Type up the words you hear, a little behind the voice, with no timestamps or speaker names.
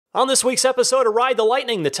On this week's episode of Ride the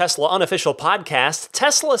Lightning, the Tesla unofficial podcast,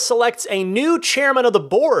 Tesla selects a new chairman of the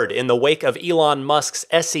board in the wake of Elon Musk's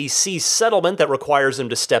SEC settlement that requires him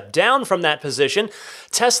to step down from that position.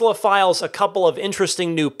 Tesla files a couple of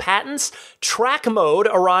interesting new patents, track mode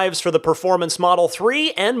arrives for the Performance Model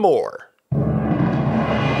 3, and more.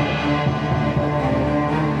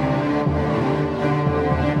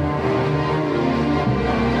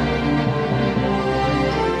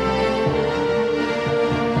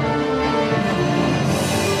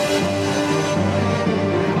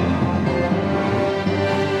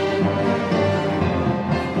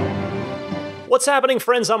 What's happening,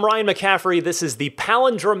 friends? I'm Ryan McCaffrey. This is the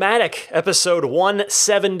palindromatic episode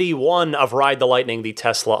 171 of Ride the Lightning, the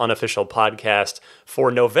Tesla unofficial podcast for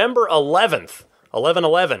November 11th,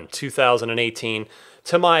 2018.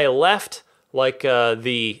 To my left, like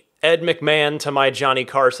the Ed McMahon to my Johnny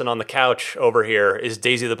Carson on the couch over here, is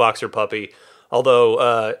Daisy the Boxer Puppy.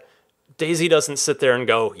 Although Daisy doesn't sit there and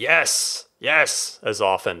go, yes, yes, as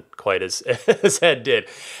often, quite as Ed did.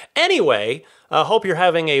 Anyway, hope you're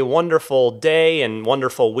having a wonderful day and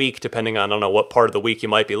wonderful week, depending on, I don't know what part of the week you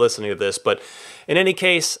might be listening to this. But in any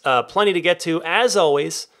case, plenty to get to, as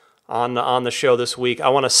always, on the show this week. I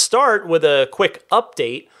want to start with a quick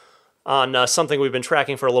update on something we've been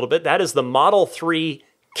tracking for a little bit. That is the Model 3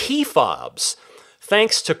 key fobs.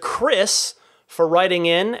 Thanks to Chris for writing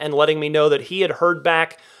in and letting me know that he had heard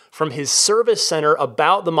back from his service center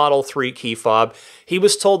about the Model 3 key fob. He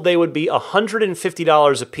was told they would be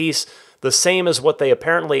 $150 a piece, the same as what they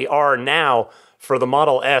apparently are now for the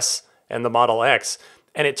Model S and the Model X.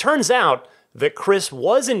 And it turns out that Chris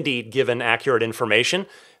was indeed given accurate information.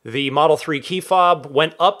 The Model 3 key fob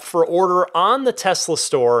went up for order on the Tesla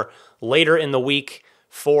store later in the week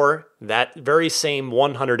for that very same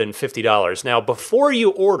 $150. Now, before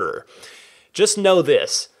you order, just know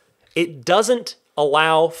this: it doesn't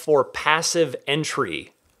allow for passive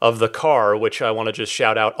entry of the car, which I want to just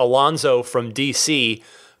shout out. Alonzo from DC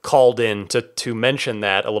called in to mention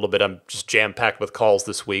that a little bit. I'm just jam-packed with calls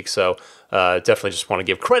this week, so definitely just want to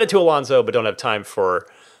give credit to Alonzo, but don't have time for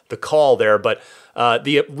the call there. But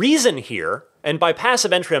the reason here, and by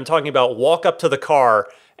passive entry, I'm talking about walk up to the car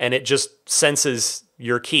and it just senses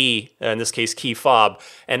your key, in this case key fob,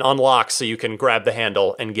 and unlocks so you can grab the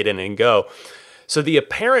handle and get in and go. So the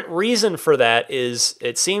apparent reason for that is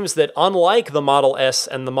it seems that unlike the Model S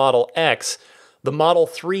and the Model X, the Model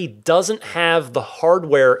 3 doesn't have the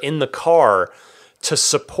hardware in the car to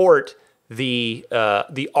support the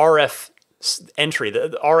RF entry,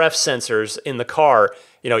 the RF sensors in the car.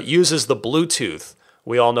 You know, it uses the Bluetooth.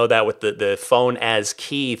 We all know that with the phone as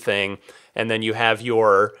key thing. And then you have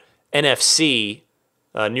your NFC,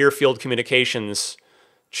 near field communications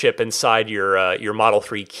chip inside your Model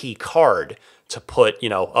 3 key card to put,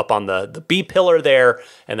 up on the B pillar there.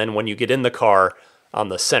 And then when you get in the car, on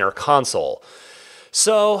the center console.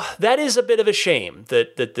 So that is a bit of a shame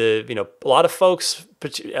that a lot of folks,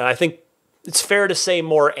 I think it's fair to say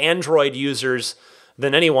more Android users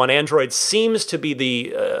than anyone. Android seems to be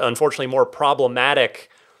the, unfortunately, more problematic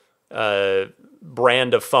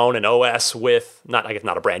brand of phone and OS with, not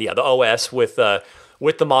a brand, the OS with the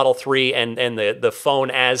Model 3 and the phone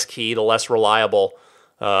as key, the less reliable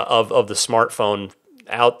of the smartphones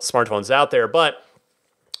out there. But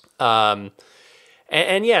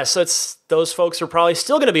And yeah, so those folks are probably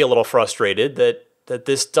still going to be a little frustrated that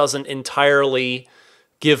this doesn't entirely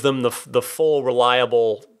give them the full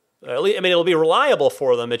reliable. It'll be reliable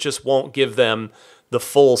for them. It just won't give them the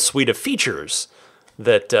full suite of features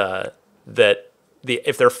that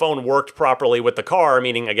if their phone worked properly with the car,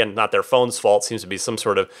 meaning again not their phone's fault, seems to be some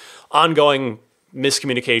sort of ongoing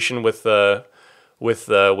miscommunication with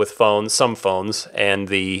some phones and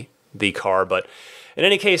the car, but. In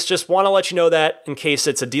any case, just want to let you know that in case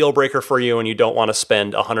it's a deal breaker for you and you don't want to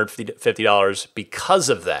spend $150 because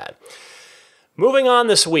of that. Moving on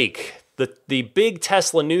this week, the big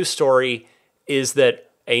Tesla news story is that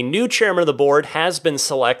a new chairman of the board has been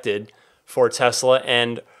selected for Tesla,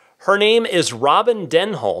 and her name is Robin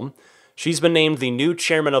Denholm. She's been named the new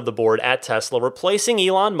chairman of the board at Tesla, replacing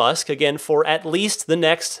Elon Musk, again, for at least the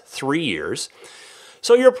next 3 years.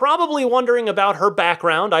 So you're probably wondering about her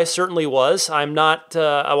background. I certainly was. I'm not,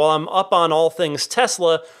 while I'm up on all things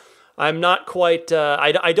Tesla, I'm not quite,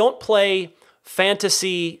 I don't play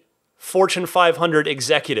fantasy Fortune 500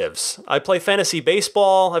 executives. I play fantasy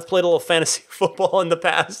baseball. I've played a little fantasy football in the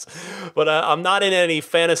past, but I'm not in any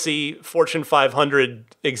fantasy Fortune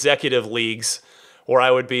 500 executive leagues where I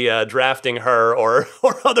would be drafting her or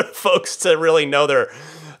other folks to really know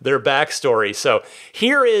their backstory. So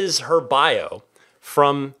here is her bio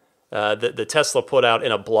from the Tesla put out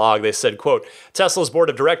in a blog. They said, quote, Tesla's board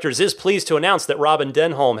of directors is pleased to announce that Robin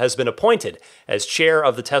Denholm has been appointed as chair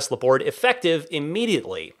of the Tesla board effective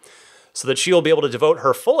immediately, so that she will be able to devote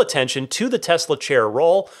her full attention to the Tesla chair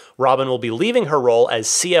role. Robin will be leaving her role as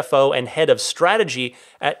CFO and head of strategy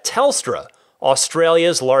at Telstra,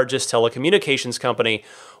 Australia's largest telecommunications company,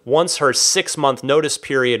 once her 6-month notice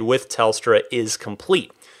period with Telstra is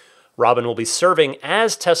complete. Robin will be serving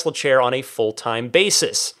as Tesla chair on a full-time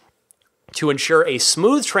basis. To ensure a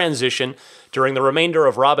smooth transition during the remainder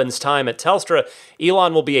of Robin's time at Telstra,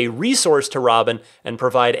 Elon will be a resource to Robin and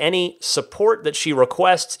provide any support that she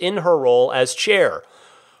requests in her role as chair.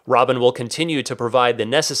 Robin will continue to provide the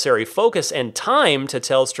necessary focus and time to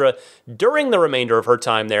Telstra during the remainder of her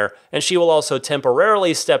time there, and she will also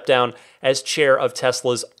temporarily step down as chair of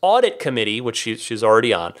Tesla's audit committee, which she's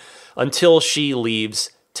already on, until she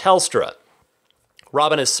leaves Telstra.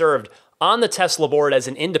 Robin has served on the Tesla board as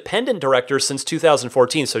an independent director since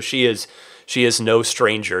 2014, so she is no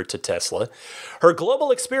stranger to Tesla. Her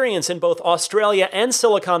global experience in both Australia and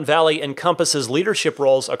Silicon Valley encompasses leadership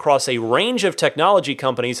roles across a range of technology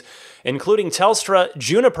companies, including Telstra,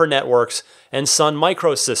 Juniper Networks, and Sun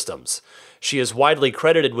Microsystems. She is widely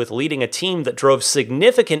credited with leading a team that drove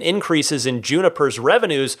significant increases in Juniper's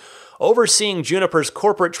revenues, overseeing Juniper's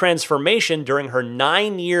corporate transformation during her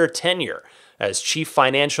 9-year tenure as Chief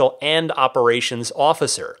Financial and Operations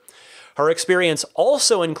Officer. Her experience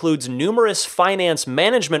also includes numerous finance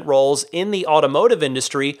management roles in the automotive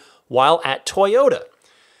industry while at Toyota.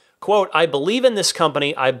 Quote, I believe in this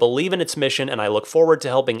company, I believe in its mission, and I look forward to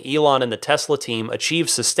helping Elon and the Tesla team achieve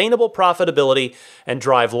sustainable profitability and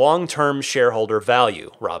drive long-term shareholder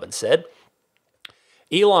value, Robin said.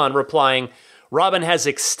 Elon replying, Robin has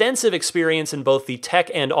extensive experience in both the tech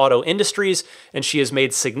and auto industries, and she has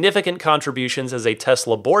made significant contributions as a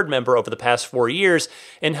Tesla board member over the past 4 years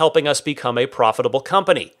in helping us become a profitable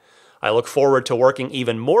company. I look forward to working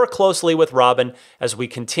even more closely with Robin as we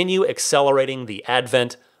continue accelerating the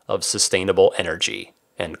advent of sustainable energy,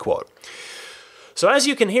 end quote. So as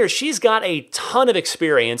you can hear, she's got a ton of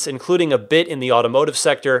experience, including a bit in the automotive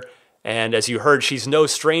sector, and as you heard, she's no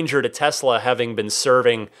stranger to Tesla, having been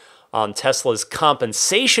serving on Tesla's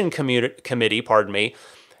compensation committee,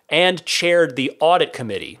 and chaired the audit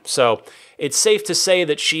committee. So it's safe to say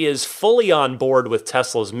that she is fully on board with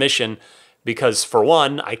Tesla's mission because, for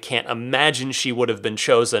one, I can't imagine she would have been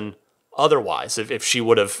chosen otherwise if she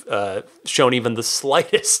would have shown even the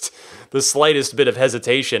slightest bit of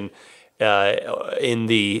hesitation in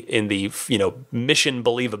the mission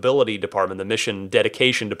believability department, the mission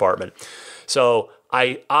dedication department. So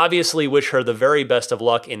I obviously wish her the very best of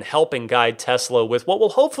luck in helping guide Tesla with what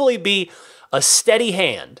will hopefully be a steady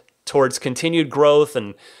hand towards continued growth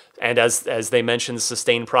and as they mentioned,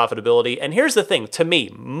 sustained profitability. And here's the thing, to me,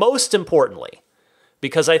 most importantly,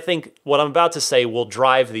 because I think what I'm about to say will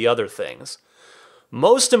drive the other things,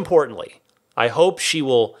 most importantly, I hope she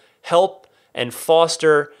will help and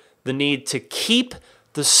foster the need to keep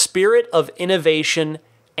the spirit of innovation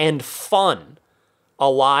and fun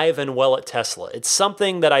alive and well at Tesla. It's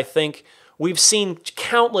something that I think we've seen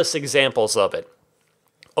countless examples of it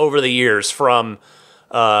over the years from,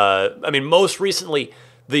 most recently,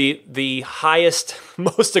 the highest,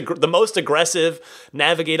 the most aggressive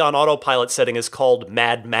navigate on autopilot setting is called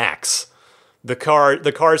Mad Max. The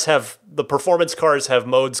performance cars have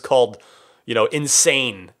modes called,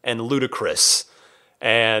 insane and ludicrous,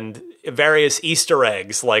 and various Easter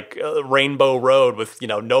eggs like Rainbow Road with,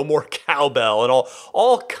 no more cowbell and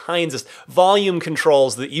all kinds of volume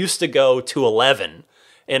controls that used to go to 11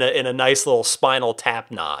 in a nice little Spinal Tap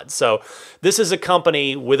nod. So this is a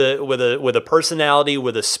company with a personality,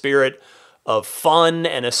 with a spirit of fun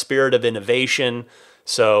and a spirit of innovation.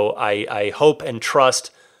 So I hope and trust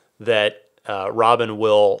that Robin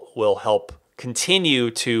will help continue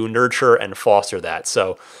to nurture and foster that.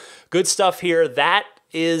 So good stuff here. That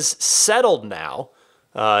is settled now.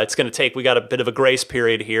 It's going to take, we got a bit of a grace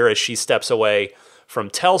period here as she steps away from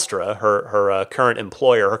Telstra, her current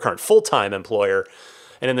employer, her current full-time employer.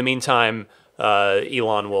 And in the meantime,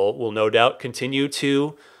 Elon will no doubt continue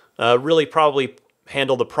to really probably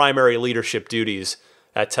handle the primary leadership duties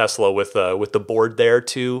at Tesla with the board there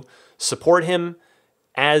to support him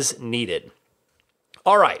as needed.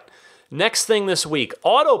 All right, next thing this week,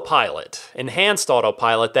 autopilot, enhanced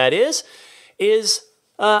autopilot, that is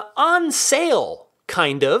on sale,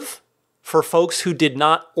 kind of, for folks who did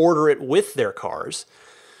not order it with their cars.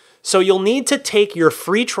 So you'll need to take your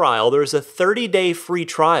free trial. There's a 30-day free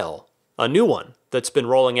trial, a new one that's been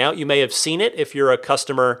rolling out. You may have seen it if you're a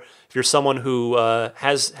customer, if you're someone who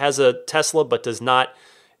has a Tesla but does not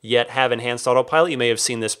yet have enhanced autopilot, you may have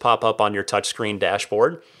seen this pop up on your touchscreen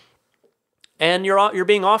dashboard. And you're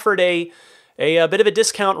being offered a bit of a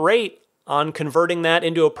discount rate on converting that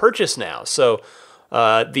into a purchase now. So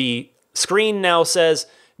the screen now says,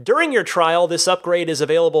 during your trial, this upgrade is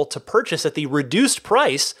available to purchase at the reduced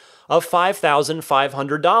price of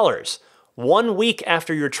 $5,500. 1 week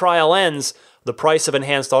after your trial ends, the price of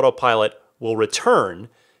enhanced autopilot will return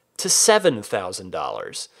to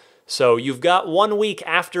 $7,000. So you've got 1 week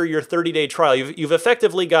after your 30-day trial. You've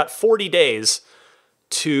effectively got 40 days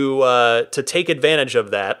to take advantage of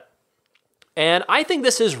that. And I think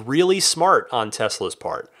this is really smart on Tesla's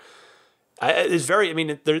part.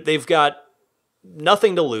 They've got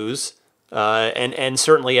nothing to lose, and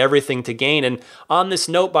certainly everything to gain. And on this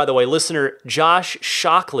note, by the way, listener Josh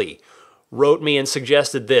Shockley wrote me and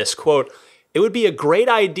suggested this, quote, "It would be a great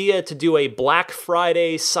idea to do a Black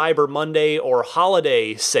Friday, Cyber Monday, or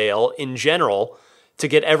holiday sale in general to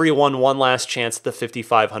get everyone one last chance at the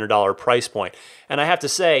 $5,500 price point." And I have to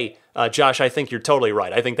say, Josh, I think you're totally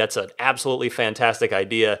right. I think that's an absolutely fantastic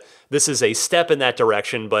idea. This is a step in that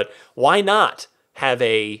direction, but why not have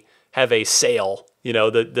a sale,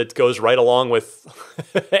 that goes right along with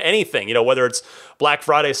anything, whether it's Black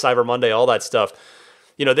Friday, Cyber Monday, all that stuff.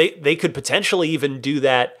 They could potentially even do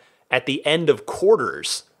that at the end of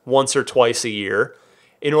quarters once or twice a year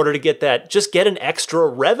in order to get an extra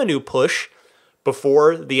revenue push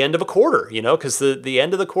before the end of a quarter, because the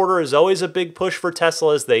end of the quarter is always a big push for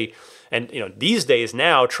Tesla these days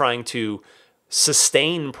now trying to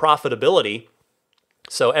sustain profitability.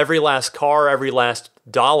 So every last car, every last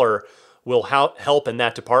dollar will help in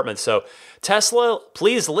that department. So Tesla,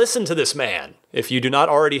 please listen to this man. If you do not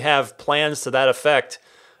already have plans to that effect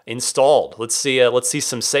installed, let's see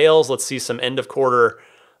some sales. Let's see some end of quarter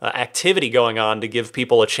activity going on to give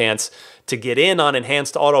people a chance to get in on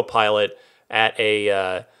enhanced autopilot at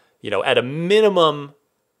a minimum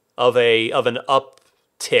of an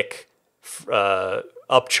uptick,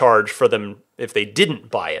 upcharge for them if they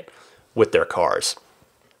didn't buy it with their cars.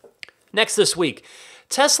 Next this week,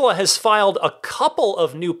 Tesla has filed a couple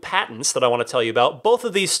of new patents that I want to tell you about. Both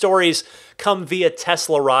of these stories come via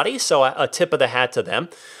Teslarati, so a tip of the hat to them.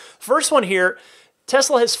 First one here,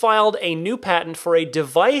 Tesla has filed a new patent for a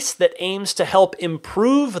device that aims to help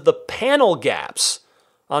improve the panel gaps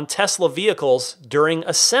on Tesla vehicles during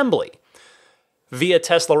assembly. Via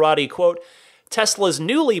Teslarati, quote, "Tesla's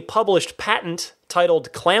newly published patent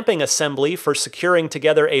titled Clamping Assembly for Securing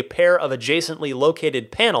Together a Pair of Adjacently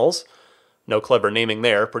Located Panels," no clever naming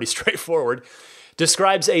there, pretty straightforward,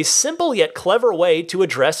 "describes a simple yet clever way to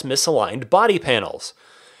address misaligned body panels.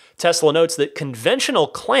 Tesla notes that conventional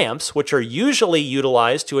clamps, which are usually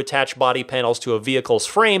utilized to attach body panels to a vehicle's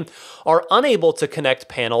frame, are unable to connect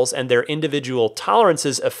panels and their individual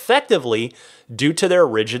tolerances effectively due to their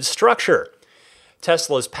rigid structure.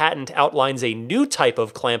 Tesla's patent outlines a new type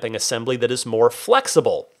of clamping assembly that is more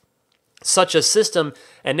flexible. Such a system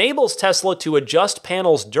enables Tesla to adjust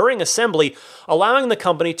panels during assembly, allowing the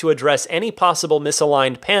company to address any possible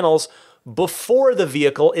misaligned panels before the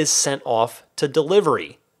vehicle is sent off to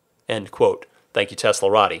delivery." End quote. Thank you,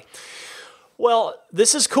 Teslarati. Well,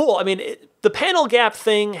 this is cool. The panel gap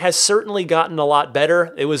thing has certainly gotten a lot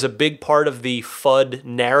better. It was a big part of the FUD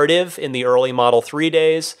narrative in the early Model 3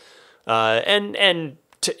 days. In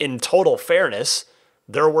total fairness,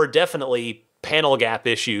 there were definitely panel gap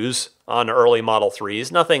issues on early Model 3s.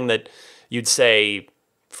 Nothing that you'd say,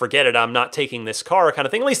 forget it, I'm not taking this car kind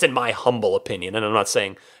of thing, at least in my humble opinion. And I'm not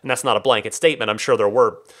saying, and that's not a blanket statement, I'm sure there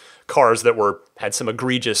were cars that had some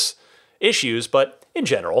egregious issues, but in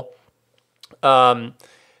general.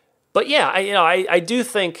 But yeah, I do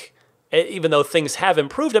think, even though things have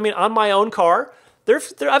improved, on my own car,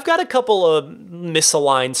 I've got a couple of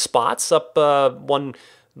misaligned spots up the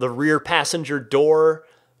rear passenger door,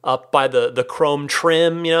 up by the chrome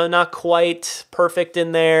trim, not quite perfect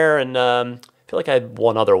in there, and I feel like I had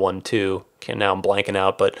one other one too. Now I'm blanking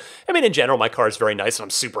out, but in general, my car is very nice and I'm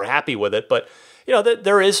super happy with it. But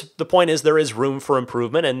the point is there is room for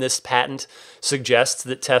improvement, and this patent suggests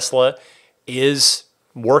that Tesla is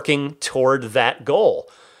working toward that goal.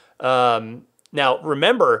 Now,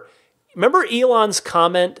 remember Elon's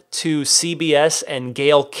comment to CBS and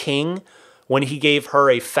Gayle King when he gave her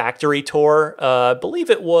a factory tour? I believe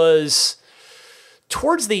it was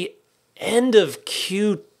towards the end of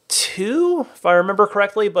Q2, if I remember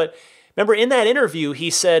correctly. But remember, in that interview, he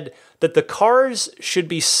said that the cars should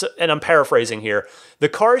be, and I'm paraphrasing here, the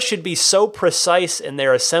cars should be so precise in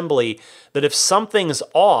their assembly that if something's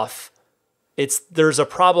off, there's a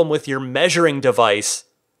problem with your measuring device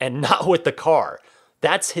and not with the car.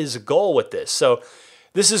 That's his goal with this. So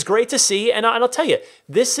this is great to see, and I'll tell you,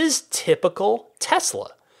 this is typical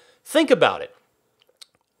Tesla. Think about it.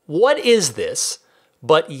 What is this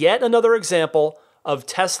but yet another example of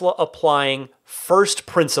Tesla applying first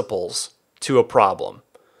principles to a problem?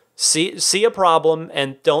 See a problem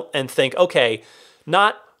and think, okay,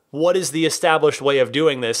 not what is the established way of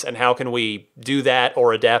doing this and how can we do that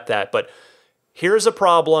or adapt that, but here's a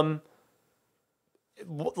problem.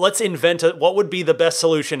 Let's invent what would be the best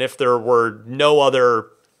solution if there were no other,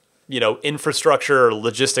 infrastructure or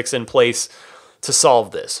logistics in place to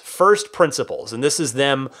solve this. First principles, and this is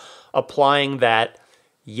them applying that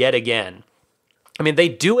yet again. I mean, they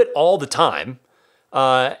do it all the time.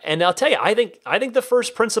 And I'll tell you, I think the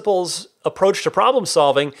first principles approach to problem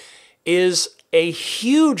solving is a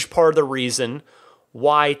huge part of the reason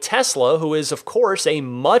why Tesla, who is, of course, a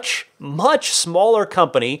much, much smaller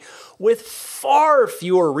company with far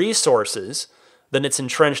fewer resources than its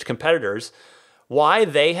entrenched competitors, why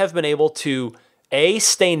they have been able to, A,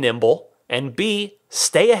 stay nimble, and B,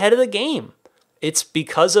 stay ahead of the game. It's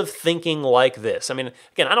because of thinking like this. I mean,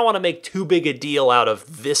 again, I don't want to make too big a deal out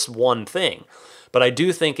of this one thing, but I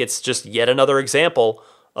do think it's just yet another example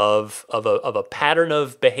of a pattern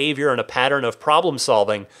of behavior and a pattern of problem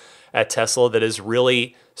solving at Tesla that has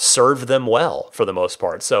really served them well for the most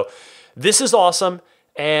part. So this is awesome,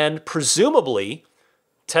 and presumably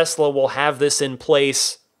Tesla will have this in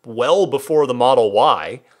place well before the Model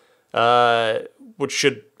Y, which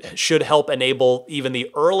should help enable even the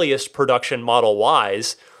earliest production Model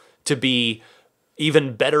Ys to be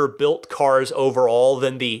even better built cars overall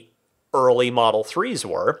than the early Model 3s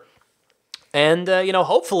were. And,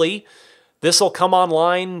 hopefully this will come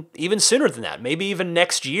online even sooner than that, maybe even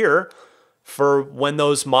next year, for when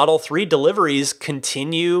those Model 3 deliveries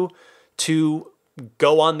continue to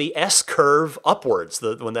go on the S-curve upwards,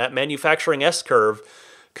 when that manufacturing S-curve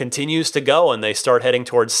continues to go and they start heading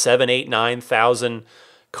towards 7,000, 8,000, 9,000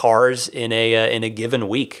 cars in a given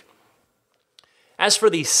week. As for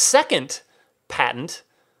the second patent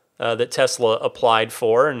that Tesla applied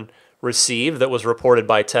for and received that was reported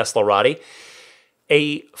by Teslarati,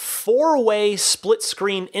 a 4-way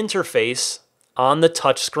split-screen interface on the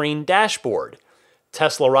touchscreen dashboard.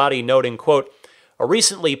 Teslarati noting, quote, "A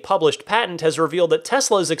recently published patent has revealed that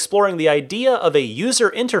Tesla is exploring the idea of a user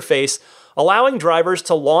interface allowing drivers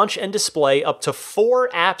to launch and display up to 4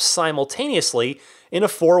 apps simultaneously in a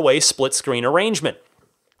 4-way split-screen arrangement.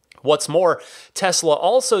 What's more, Tesla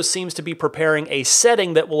also seems to be preparing a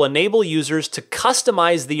setting that will enable users to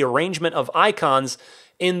customize the arrangement of icons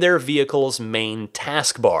in their vehicle's main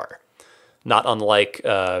taskbar. Not unlike,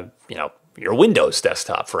 your Windows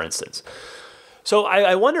desktop, for instance. So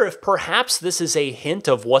I wonder if perhaps this is a hint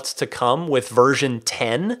of what's to come with version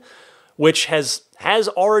 10, which has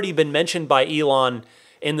already been mentioned by Elon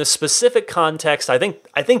in the specific context. I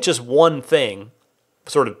think just one thing,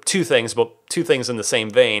 sort of two things, but two things in the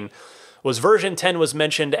same vein, was version 10 was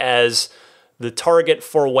mentioned as the target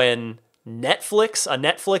for when a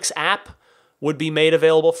Netflix app would be made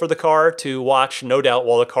available for the car to watch, no doubt,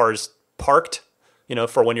 while the car's parked,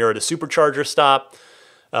 for when you're at a supercharger stop.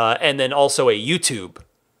 And then also a YouTube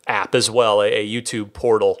app as well, a YouTube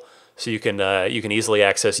portal. So you can easily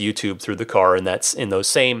access YouTube through the car, and that's in those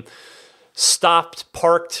same stopped,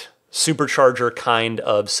 parked supercharger kind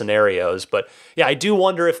of scenarios. But yeah, I do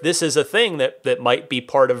wonder if this is a thing that might be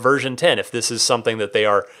part of version 10, if this is something that they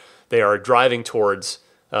are driving towards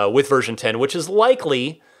with version 10, which is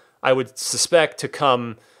likely, I would suspect, to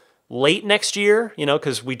come late next year,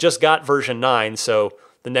 because we just got version 9, so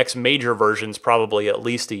the next major version's probably at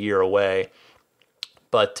least a year away.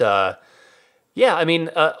 But yeah, I mean,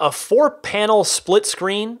 a 4-panel split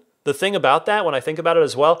screen, the thing about that, when I think about it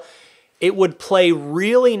as well, it would play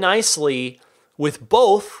really nicely with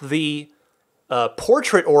both the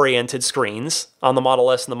portrait-oriented screens on the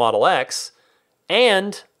Model S and the Model X,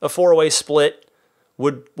 and a 4-way split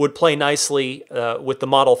would play nicely with the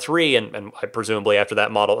Model 3, and presumably after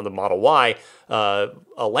that model and the Model Y, a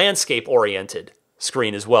landscape-oriented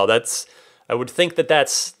screen as well. I would think that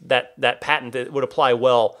patent that would apply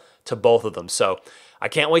well to both of them. So I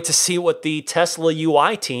can't wait to see what the Tesla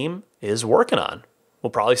UI team is working on.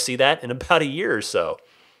 We'll probably see that in about a year or so.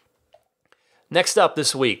 Next up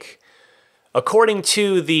this week, according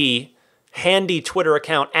to the handy Twitter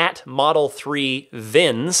account at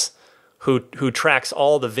Model3VINs, who tracks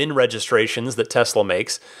all the VIN registrations that Tesla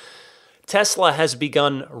makes, Tesla has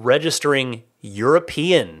begun registering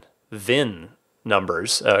European VIN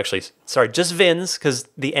numbers. Just VINs, because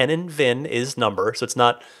the N in VIN is number, so it's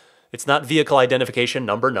not It's not vehicle identification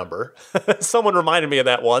number. Someone reminded me of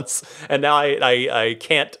that once, and now I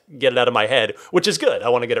can't get it out of my head, which is good. I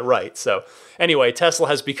want to get it right. So anyway, Tesla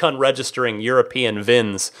has begun registering European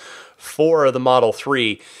VINs for the Model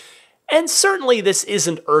 3. And certainly this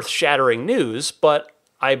isn't earth-shattering news, but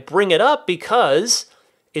I bring it up because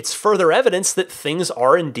it's further evidence that things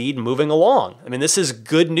are indeed moving along. I mean, this is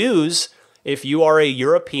good news if you are a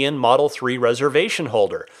European Model 3 reservation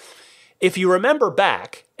holder. If you remember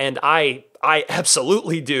back, and I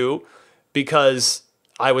absolutely do, because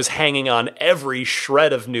I was hanging on every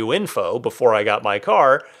shred of new info before I got my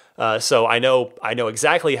car, so I know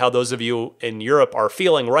exactly how those of you in Europe are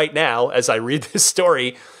feeling right now as I read this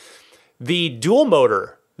story. The dual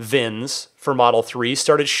motor VINs for Model 3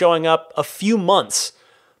 started showing up a few months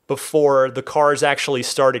before the cars actually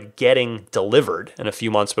started getting delivered, and a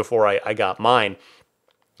few months before I got mine.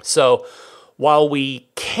 So while we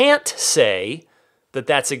can't say that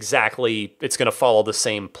that's exactly, it's going to follow the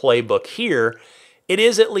same playbook here, it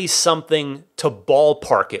is at least something to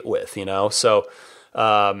ballpark it with, you know? So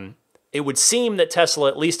it would seem that Tesla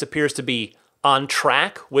at least appears to be on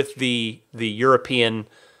track with the European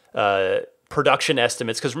production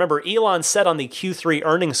estimates. Because remember, Elon said on the Q3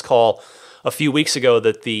 earnings call a few weeks ago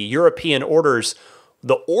that the European orders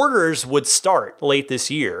would start late this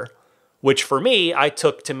year, which for me, I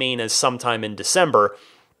took to mean as sometime in December.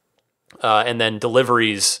 And then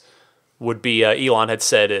deliveries would be, Elon had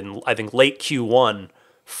said, in, I think, late Q1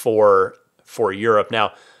 for Europe.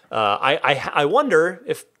 Now, I wonder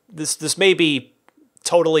if this may be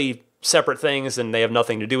totally separate things and they have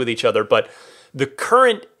nothing to do with each other, but the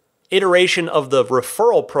current iteration of the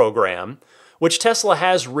referral program, which Tesla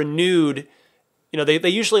has renewed, you know, they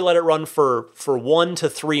usually let it run for 1 to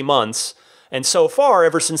 3 months. And so far,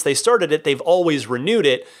 ever since they started it, they've always renewed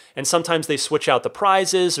it. And sometimes they switch out the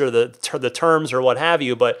prizes or the terms or what have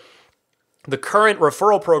you. But the current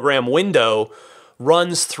referral program window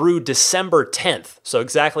runs through December 10th. So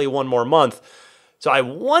exactly 1 more month. So I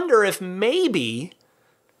wonder if maybe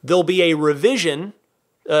there'll be a revision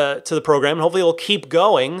to the program. And hopefully it'll keep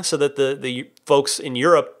going so that the folks in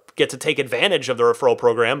Europe get to take advantage of the referral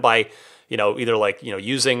program by, you know, either like, you know,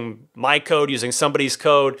 using my code, using somebody's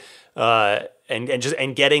code,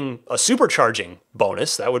 and getting a supercharging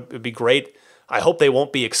bonus. That would be great. I hope they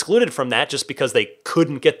won't be excluded from that just because they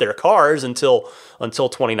couldn't get their cars until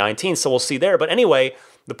 2019. So we'll see there. But anyway,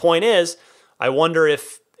 the point is, I wonder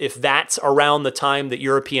if that's around the time that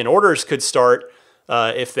European orders could start.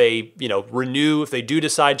 If they, you know, if they do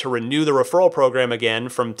decide to renew the referral program again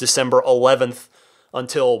from December 11th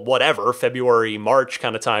until whatever, February, March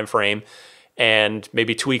kind of time frame, and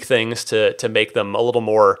maybe tweak things to make them a little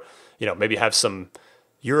more, you know, maybe have some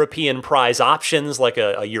European prize options like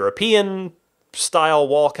a European style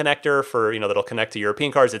wall connector for, you know, that'll connect to European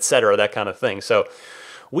cars, etc., that kind of thing. So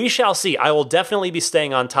we shall see. I will definitely be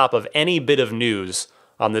staying on top of any bit of news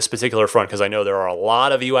on this particular front because I know there are a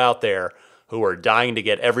lot of you out there who are dying to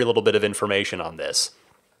get every little bit of information on this.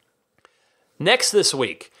 Next this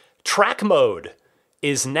week, track mode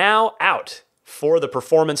is now out for the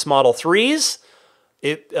performance Model 3s.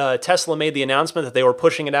 Tesla made the announcement that they were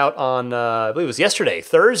pushing it out on, I believe it was yesterday,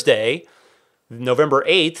 Thursday, November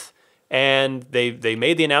 8th, and they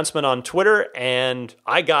made the announcement on Twitter, and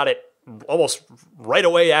I got it almost right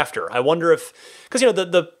away after. I wonder if, because, you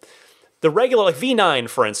know, the regular, like V9,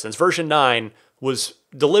 for instance, version 9 was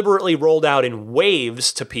deliberately rolled out in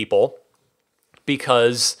waves to people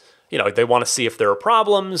because, you know, they want to see if there are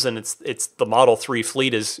problems, and it's the Model 3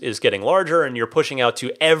 fleet is getting larger, and you're pushing out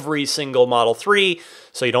to every single Model 3,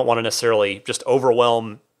 so you don't want to necessarily just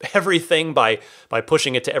overwhelm everything by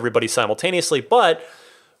pushing it to everybody simultaneously. But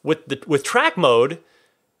with track mode,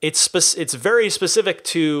 it's very specific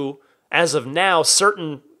to, as of now,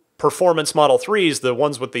 certain performance Model 3s, the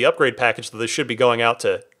ones with the upgrade package, that they should be going out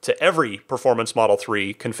to every performance Model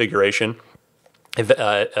 3 configuration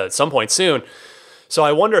at some point soon. So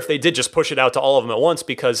I wonder if they did just push it out to all of them at once,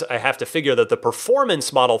 because I have to figure that the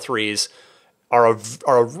performance Model 3s are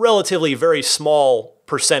a relatively very small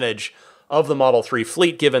percentage of the Model 3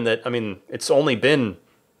 fleet, given that, I mean, it's only been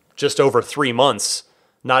just over 3 months,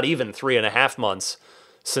 not even 3.5 months,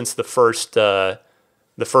 since the first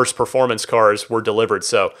performance cars were delivered.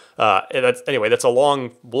 So that's a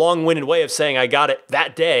long-winded way of saying I got it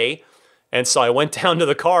that day. And so I went down to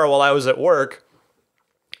the car while I was at work,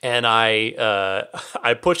 and I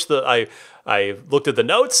looked at the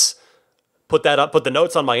notes, put the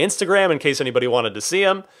notes on my Instagram in case anybody wanted to see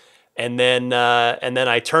them. And then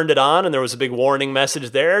I turned it on, and there was a big warning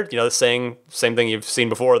message there, you know, saying same thing you've seen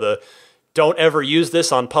before, don't ever use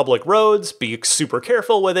this on public roads, be super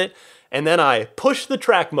careful with it. and then I pushed the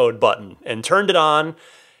track mode button and turned it on,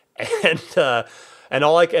 and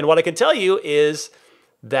what I can tell you is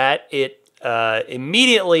that it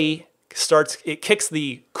immediately it kicks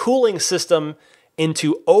the cooling system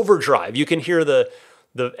into overdrive. You can hear the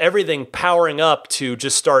everything powering up to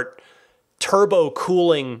just start turbo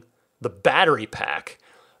cooling the battery pack.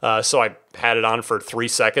 So I had it on for 3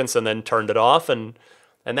 seconds and then turned it off, and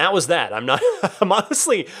that was that. I'm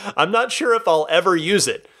not sure if I'll ever use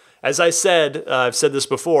it. As I said, I've said this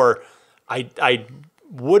before, I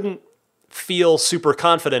wouldn't feel super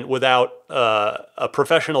confident without a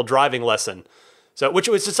professional driving lesson. So, which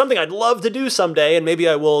is something I'd love to do someday, and maybe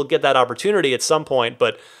I will get that opportunity at some point,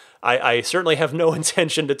 but I certainly have no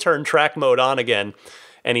intention to turn track mode on again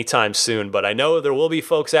anytime soon. But I know there will be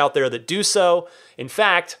folks out there that do so. In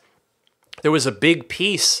fact, there was a big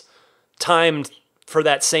piece timed for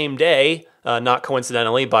that same day, not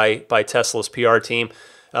coincidentally, by Tesla's PR team,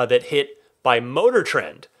 that hit by Motor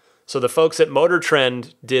Trend. So the folks at Motor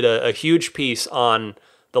Trend did a huge piece on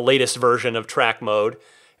the latest version of track mode,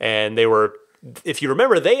 and they were, if you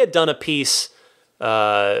remember, they had done a piece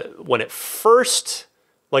when it first,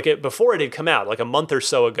 before it had come out, like a month or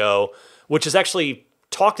so ago, which is actually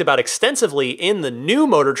talked about extensively in the new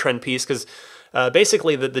Motor Trend piece, because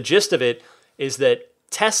basically the gist of it is that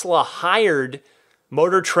Tesla hired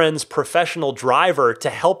Motor Trend's professional driver to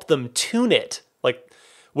help them tune it,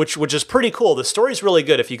 which is pretty cool. The story's really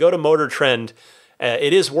good. If you go to Motor Trend,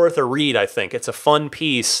 it is worth a read, I think. It's a fun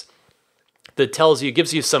piece that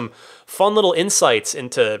gives you some fun little insights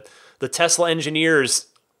into the Tesla engineers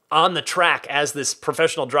on the track as this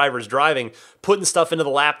professional driver's driving, putting stuff into the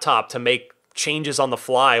laptop to make changes on the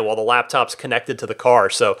fly while the laptop's connected to the car.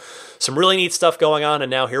 So some really neat stuff going on, and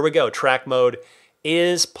now here we go. Track mode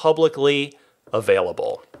is publicly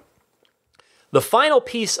available. The final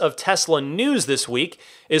piece of Tesla news this week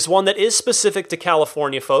is one that is specific to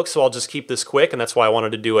California folks, so I'll just keep this quick, and that's why I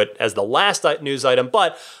wanted to do it as the last news item,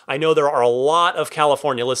 but I know there are a lot of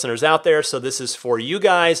California listeners out there, so this is for you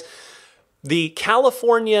guys. The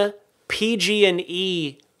California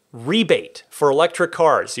PG&E rebate for electric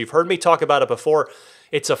cars. You've heard me talk about it before.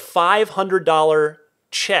 It's a $500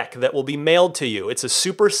 check that will be mailed to you. It's a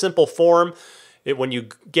super simple form. When you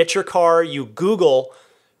get your car, you Google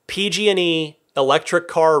PG&E electric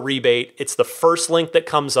car rebate. It's the first link that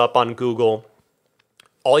comes up on Google.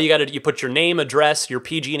 All you got to do, you put your name, address, your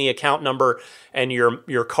PG&E account number, and your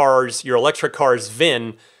electric car's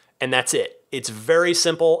VIN, and that's it. It's very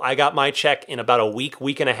simple. I got my check in about a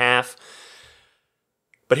week and a half.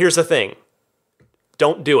 But here's the thing.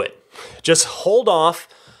 Don't do it. Just hold off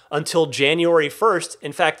until January 1st.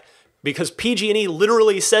 In fact, because PG&E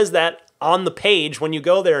literally says that on the page when you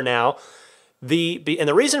go there now. And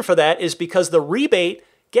the reason for that is because the rebate,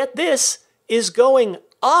 get this, is going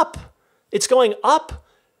up. It's going up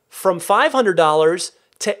from $500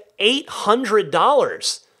 to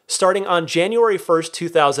 $800 starting on January 1st,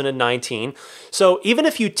 2019. So even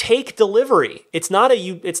if you take delivery,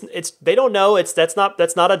 they don't know, that's not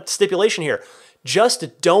a stipulation here.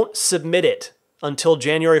 Just don't submit it until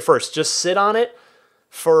January 1st. Just sit on it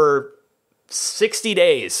for 60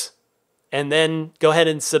 days and then go ahead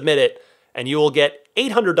and submit it, and you will get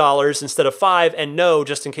 $800 instead of $500. And no,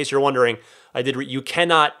 just in case you're wondering, you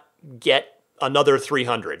cannot get another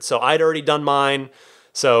 $300. So I'd already done mine.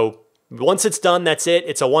 So once it's done, that's it.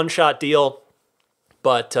 It's a one-shot deal.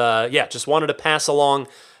 But just wanted to pass along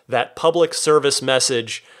that public service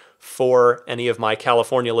message for any of my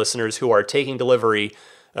California listeners who are taking delivery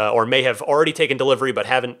or may have already taken delivery but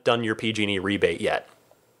haven't done your PG&E rebate yet.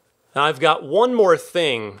 Now, I've got one more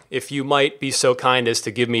thing, if you might be so kind as to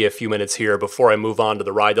give me a few minutes here before I move on to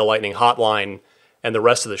the Ride the Lightning hotline and the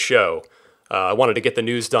rest of the show. I wanted to get the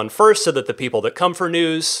news done first so that the people that come for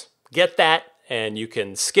news get that, and you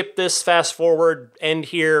can skip this, fast forward, end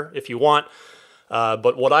here if you want.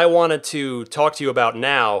 But what I wanted to talk to you about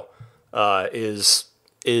now is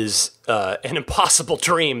an impossible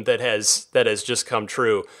dream that has just come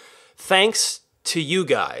true. Thanks to you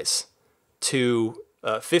guys, to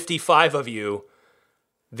 55 of you,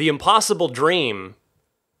 the impossible dream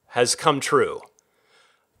has come true.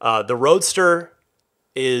 The Roadster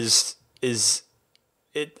it's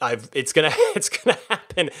gonna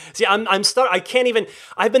happen. See, I can't even.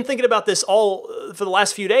 I've been thinking about this all for the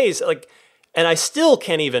last few days, and I still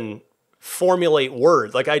can't even formulate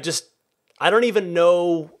words. I don't even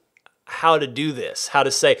know how to do this, how to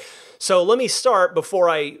say. So let me start before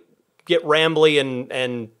I get rambly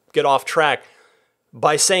and get off track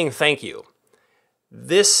by saying thank you.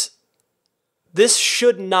 This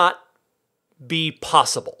should not be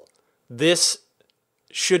possible. This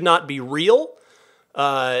should not be real.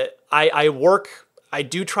 I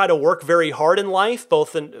do try to work very hard in life,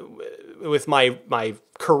 both with my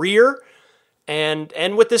career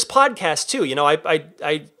and with this podcast too. You know,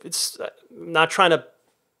 it's not trying to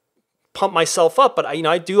pump myself up, but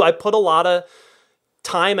I put a lot of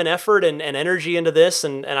time and effort and energy into this,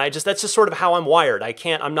 and that's just sort of how I'm wired.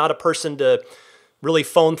 I'm not a person to really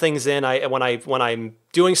phone things in. When I'm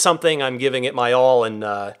doing something, I'm giving it my all,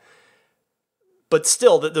 and but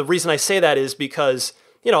still, the reason I say that is because,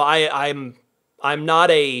 you know, I'm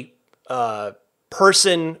not a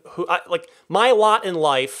person who, like, my lot in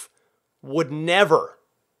life would never,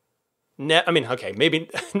 I mean, okay, maybe,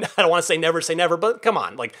 I don't want to say never, but come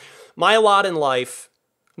on, like, my lot in life,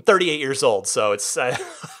 I'm 38 years old, so it's, I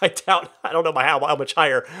don't know how much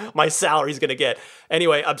higher my salary is going to get.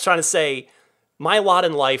 Anyway, I'm trying to say, my lot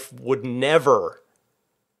in life would never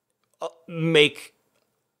make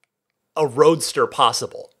a roadster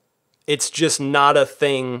possible. It's just not a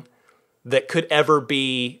thing that could ever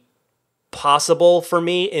be possible for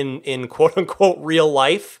me in quote unquote real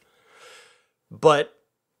life. But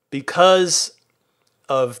because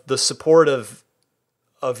of the support of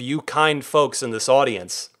you kind folks in this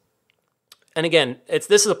audience, and again,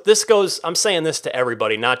 I'm saying this to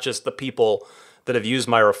everybody, not just the people that have used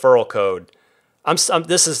my referral code.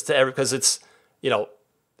 This is to every, because it's, you know,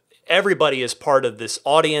 everybody is part of this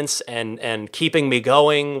audience and keeping me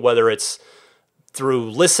going, whether it's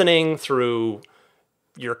through listening, through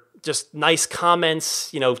your just nice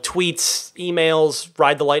comments, you know, tweets, emails,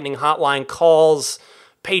 Ride the Lightning hotline calls,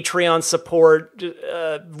 Patreon support,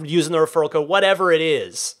 using the referral code, whatever it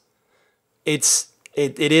is. This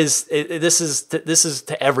is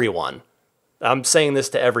to everyone. I'm saying this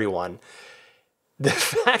to everyone. The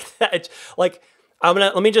fact that, like,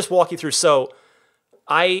 let me just walk you through. So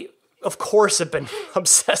I, of course, have been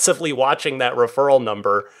obsessively watching that referral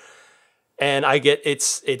number, and I get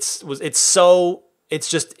it's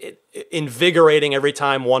just invigorating every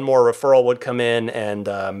time one more referral would come in. And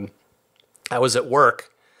I was at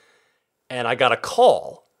work, and I got a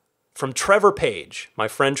call from Trevor Page, my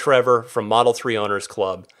friend Trevor from Model 3 Owners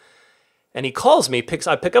Club, and he calls me.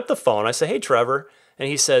 I pick up the phone. I say, "Hey, Trevor," and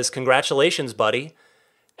he says, "Congratulations, buddy."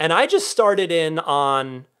 And I just started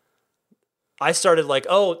like,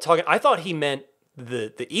 talking. I thought he meant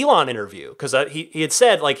the Elon interview, because he had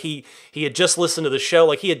said, like, he had just listened to the show,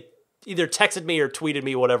 like he had either texted me or tweeted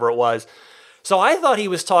me, whatever it was. So I thought he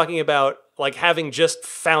was talking about, like, having just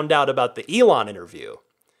found out about the Elon interview.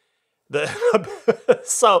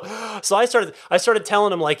 So I started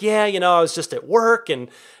telling him, like, yeah, you know, I was just at work and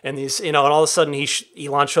these, you know, and all of a sudden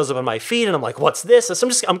Elon shows up on my feed, and I'm like, what's this? So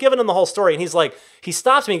I'm giving him the whole story, and he's like, he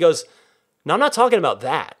stops me and goes, "No, I'm not talking about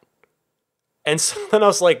that." And so then I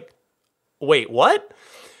was like, wait, what?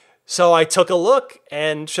 So I took a look,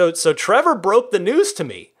 and so Trevor broke the news to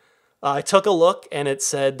me. I took a look, and it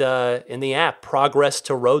said in the app, "Progress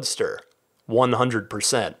to Roadster,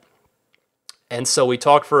 100%. And so we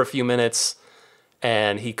talked for a few minutes,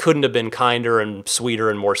 and he couldn't have been kinder and sweeter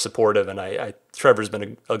and more supportive. And Trevor's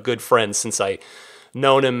been a good friend since I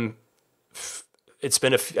known him. It's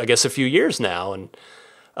been, I guess, a few years now. And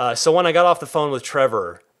so when I got off the phone with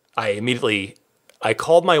Trevor, I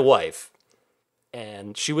called my wife,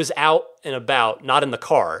 and she was out and about, not in the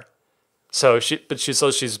car. So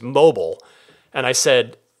she's mobile. And I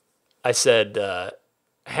said,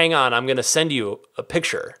 "Hang on, I'm going to send you a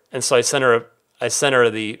picture." And so I sent her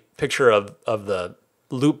the picture of the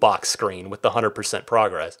loot box screen with the 100%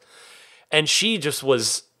 progress. And she just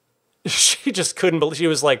couldn't believe. She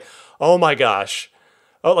was like, "Oh my gosh."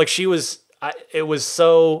 Oh, like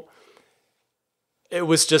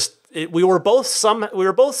we were both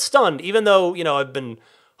stunned, even though, you know, I've been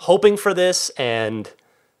hoping for this, and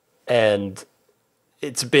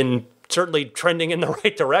it's been certainly trending in the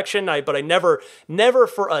right direction. But I never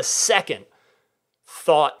for a second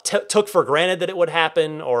took for granted that it would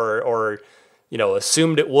happen, or you know,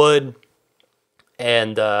 assumed it would.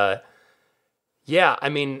 And yeah, I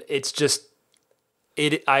mean, it's just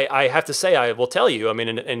I have to say, I will tell you, I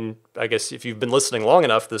mean, and I guess if you've been listening long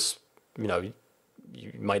enough, this, you know,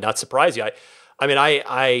 you might not surprise you. I mean,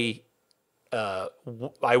 I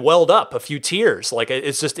welled up a few tears. Like,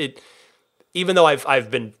 it's just even though I've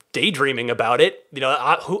been daydreaming about it, you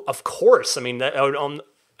know, of course, I mean,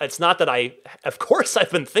 it's not that of course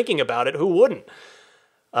I've been thinking about it. Who wouldn't?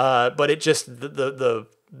 But it just,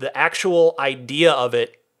 the actual idea of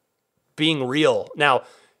it being real. Now,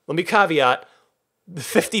 let me caveat, the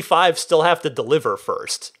 55 still have to deliver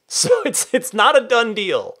first. So it's not a done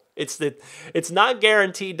deal. It's not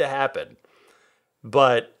guaranteed to happen.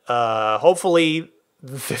 But hopefully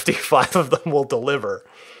 55 of them will deliver.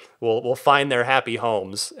 will find their happy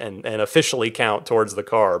homes and officially count towards the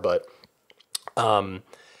car. But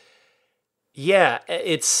yeah,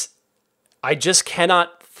 I just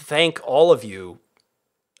cannot thank all of you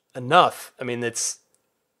enough. I mean,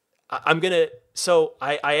 I am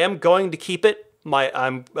going to keep it.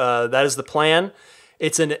 That is the plan.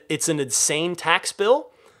 It's an insane tax bill.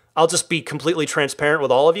 I'll just be completely transparent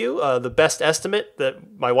with all of you. The best estimate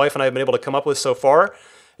that my wife and I have been able to come up with so far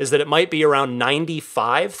is that it might be around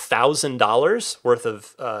 $95,000 worth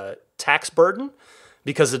of tax burden,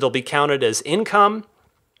 because it'll be counted as income,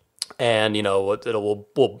 and we're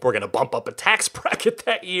going to bump up a tax bracket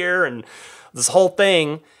that year, and this whole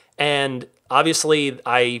thing. And obviously,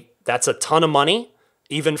 that's a ton of money,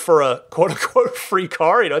 even for a quote unquote free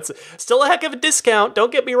car. It's still a heck of a discount.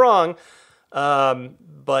 Don't get me wrong.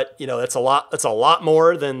 But that's a lot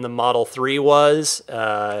more than the Model 3 was.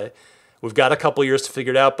 We've got a couple years to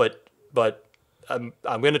figure it out, but I'm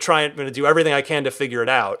going to do everything I can to figure it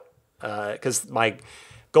out. Cause my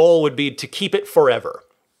goal would be to keep it forever.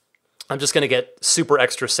 I'm just going to get super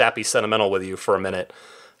extra sappy sentimental with you for a minute.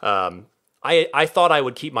 I thought I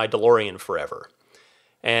would keep my DeLorean forever.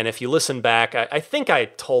 And if you listen back, I think I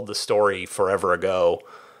told the story forever ago.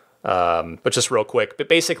 But just real quick, but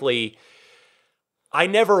basically, I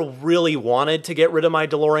never really wanted to get rid of my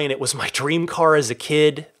DeLorean. It was my dream car as a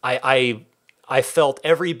kid. I felt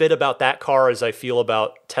every bit about that car as I feel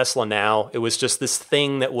about Tesla now. It was just this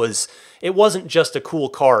thing it wasn't just a cool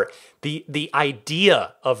car. The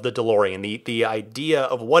idea of the DeLorean, the idea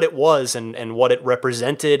of what it was and what it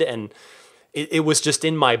represented, and it was just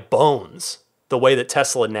in my bones, the way that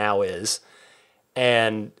Tesla now is.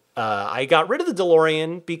 And I got rid of the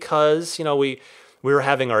DeLorean because, we were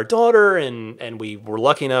having our daughter, and we were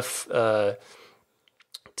lucky enough to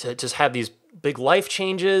just have these big life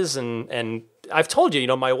changes. And I've told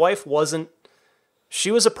you, my wife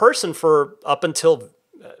she was a person for up until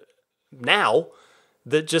now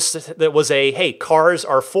that was hey, cars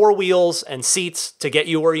are 4 wheels and seats to get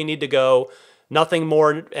you where you need to go. Nothing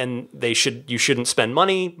more, and you shouldn't spend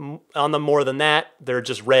money on them more than that. They're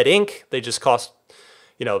just red ink. They just cost,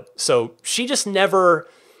 so she just never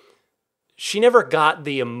got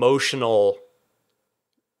the emotional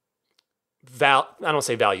I don't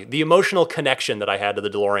say value, the emotional connection that I had to the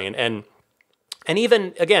DeLorean. And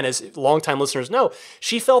even, again, as longtime listeners know,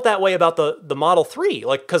 she felt that way about the Model 3.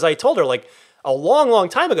 Because I told her, a long, long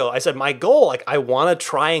time ago, I said, my goal, I want to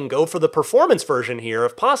try and go for the performance version here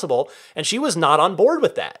if possible. And she was not on board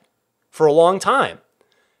with that for a long time.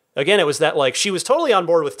 Again, it was that, she was totally on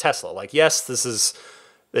board with Tesla. Yes,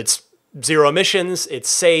 it's zero emissions, it's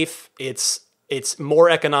safe, it's more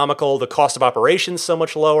economical, the cost of operations so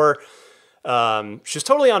much lower. She's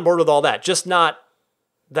totally on board with all that, just not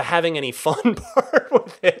the having any fun part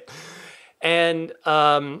with it. And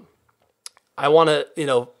I want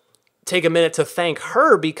to, take a minute to thank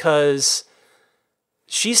her, because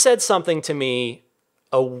she said something to me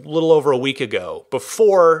a little over a week ago,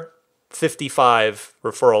 before 55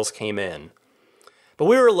 referrals came in. But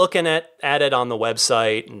we were looking at it on the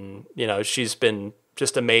website, and, she's been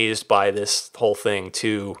just amazed by this whole thing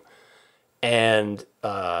too. And,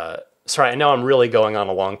 sorry, I know I'm really going on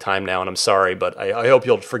a long time now, and I'm sorry, but I hope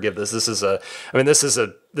you'll forgive this. This is a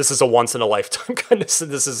once in a lifetime kind of,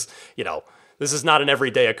 this is not an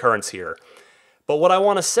everyday occurrence here. But what I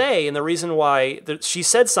want to say, and the reason why she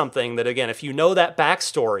said something that, again, if you know that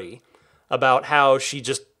backstory about how she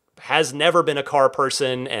just has never been a car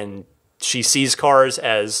person, and she sees cars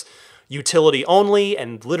as utility only,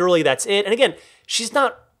 and literally that's it. And again,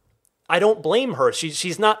 I don't blame her.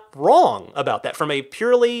 She's not wrong about that. From a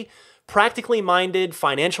purely practically minded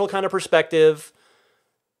financial kind of perspective,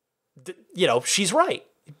 she's right.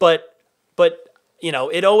 But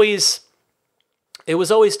it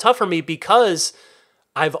was always tough for me, because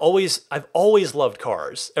I've always loved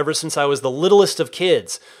cars ever since I was the littlest of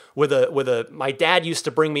kids. My dad used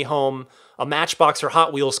to bring me home a Matchbox or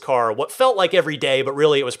Hot Wheels car, what felt like every day, but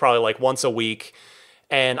really it was probably once a week.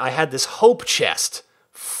 And I had this hope chest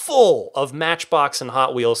full of Matchbox and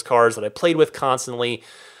Hot Wheels cars that I played with constantly.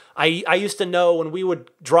 I used to know when we would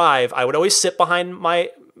drive, I would always sit behind my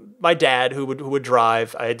dad who would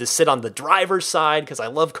drive. I had to sit on the driver's side because I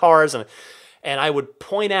love cars, and I could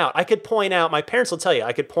point out, my parents will tell you,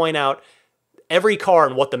 I could point out every car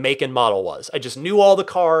and what the make and model was. I just knew all the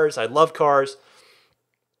cars. I loved cars.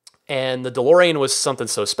 And the DeLorean was something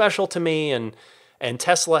so special to me, and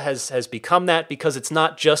Tesla has become that, because it's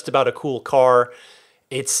not just about a cool car.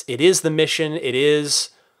 It is the mission. It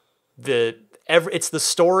is it's the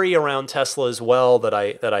story around Tesla as well that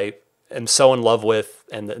I am so in love with,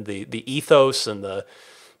 and the ethos and the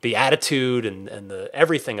the attitude and the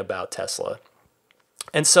everything about Tesla.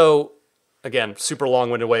 And so, again, super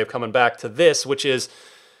long-winded way of coming back to this, which is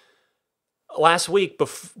last week,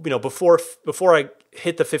 before I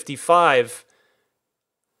hit the 55,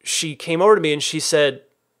 she came over to me and she said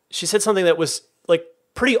something that was like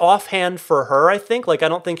pretty offhand for her, I think. Like, I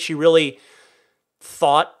don't think she really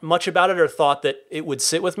thought much about it or thought that it would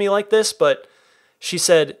sit with me like this, but she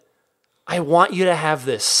said, "I want you to have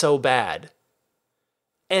this so bad."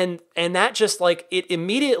 And that just like, it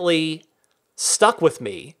immediately stuck with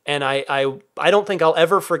me. And I don't think I'll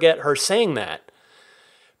ever forget her saying that,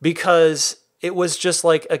 because it was just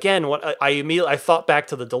like, again, what I thought back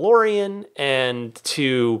to the DeLorean and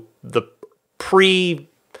to the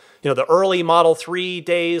the early Model 3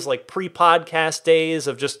 days, like pre-podcast days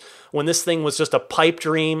of just when this thing was just a pipe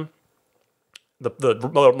dream,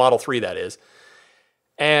 the Model 3, that is.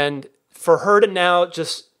 And for her to now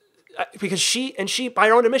just, because she, by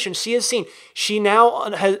her own admission, she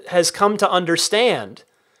now has come to understand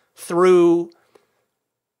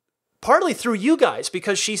partly through you guys,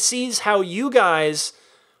 because she sees how you guys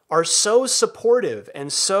are so supportive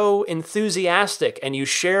and so enthusiastic, and you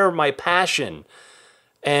share my passion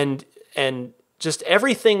and just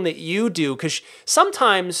everything that you do. Because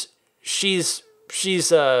sometimes she'll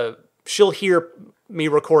hear me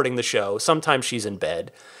recording the show. Sometimes she's in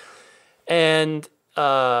bed, and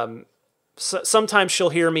sometimes she'll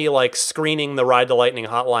hear me like screening the Ride the Lightning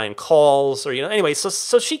hotline calls, or anyway.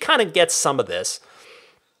 So she kind of gets some of this.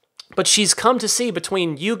 But she's come to see,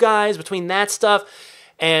 between you guys, between that stuff,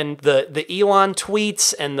 and the Elon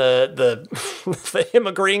tweets, and the him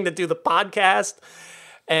agreeing to do the podcast,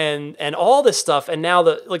 and all this stuff, and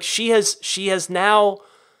now she has now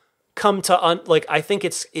come to I think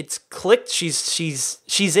it's clicked.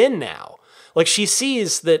 She's in now. Like, she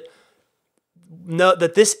sees that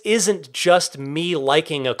that this isn't just me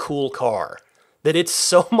liking a cool car, that it's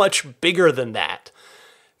so much bigger than that.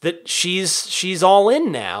 That she's all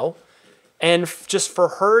in now. And just for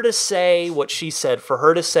her to say what she said, for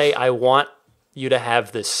her to say, "I want you to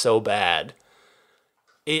have this so bad,"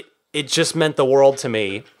 it just meant the world to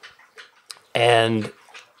me. And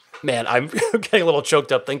man, I'm getting a little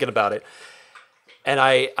choked up thinking about it. And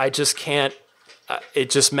I just can't, it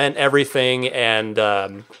just meant everything. And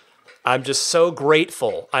I'm just so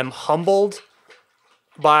grateful. I'm humbled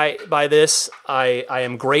by this. I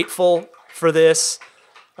am grateful for this.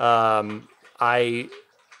 I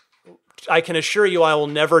can assure you I will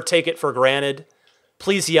never take it for granted.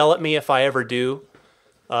 Please yell at me if I ever do.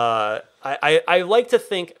 I like to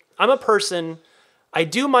think, I'm a person, I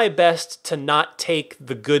do my best to not take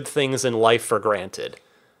the good things in life for granted.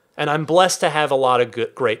 And I'm blessed to have a lot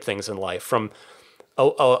of great things in life. From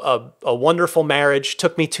a wonderful marriage,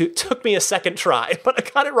 took me a second try, but I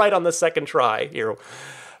got it right on the second try here.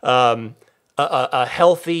 A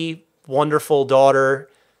healthy, wonderful daughter,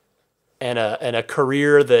 and a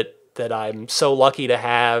career that I'm so lucky to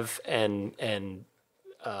have, and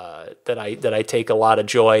that I take a lot of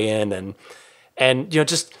joy in, and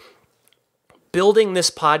just building this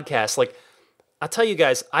podcast. Like, I'll tell you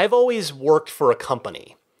guys, I've always worked for a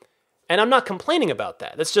company, and I'm not complaining about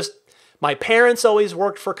that. It's just, my parents always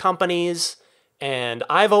worked for companies, and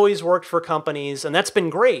I've always worked for companies, and that's been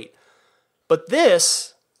great. But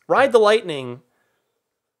this, Ride the Lightning,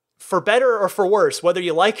 for better or for worse, whether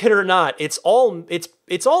you like it or not, it's all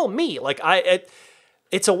me. Like,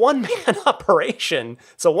 it's a one-man operation.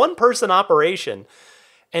 It's a one-person operation.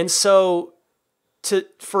 And so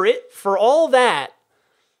for all that,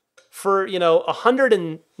 for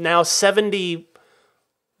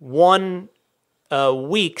 171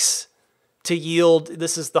 weeks to yield,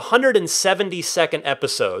 this is the 172nd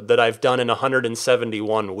episode that I've done in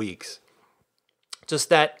 171 weeks. Just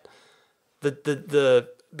that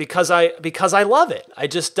because I love it. I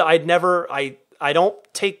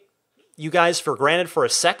don't take you guys for granted for a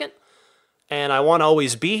second, and I want to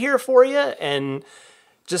always be here for you. And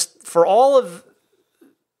just for all of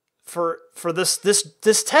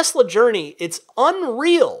this Tesla journey, it's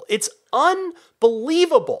unreal. It's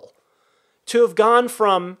unbelievable to have gone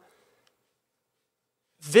from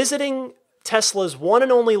visiting Tesla's one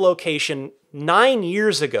and only location 9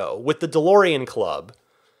 years ago with the DeLorean Club,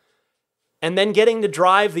 and then getting to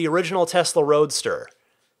drive the original Tesla Roadster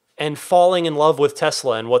and falling in love with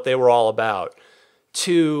Tesla and what they were all about,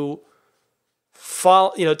 to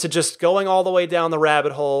just going all the way down the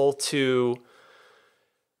rabbit hole, to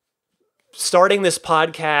starting this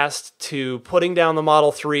podcast, to putting down the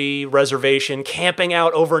Model 3 reservation, camping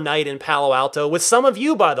out overnight in Palo Alto with some of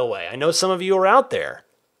you, by the way. I know some of you are out there.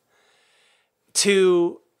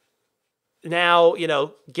 To now,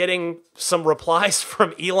 getting some replies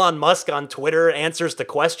from Elon Musk on Twitter, answers to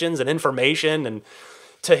questions and information, and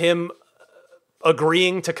to him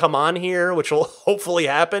agreeing to come on here, which will hopefully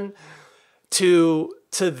happen, to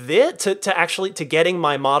actually getting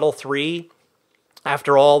my Model 3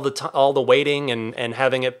 after all the waiting and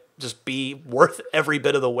having it just be worth every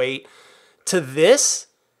bit of the wait,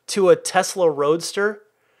 to a Tesla Roadster.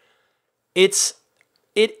 It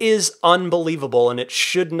is unbelievable, and it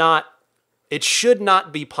should not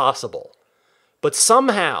be possible, but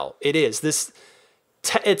somehow it is.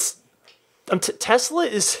 Tesla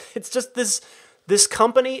is. It's just this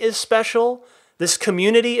company is special. This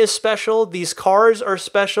community is special. These cars are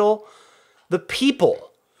special. The people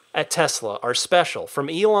at Tesla are special. From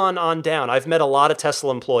Elon on down, I've met a lot of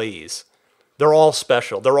Tesla employees. They're all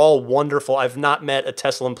special. They're all wonderful. I've not met a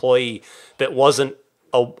Tesla employee that wasn't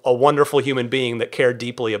a wonderful human being that cared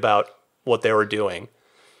deeply about what they were doing.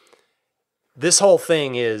 This whole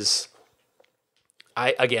thing is,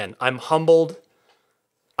 I'm humbled.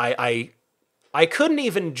 I couldn't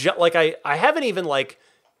even I haven't even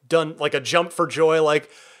done a jump for joy. I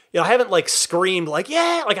haven't screamed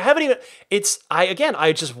yeah, I haven't even,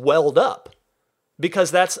 I just welled up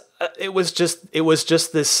because it was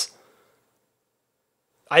just this,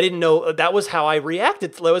 I didn't know that was how I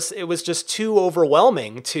reacted. It was just too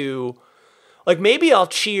overwhelming to, maybe I'll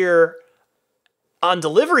cheer on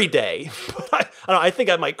delivery day, but I don't know, I think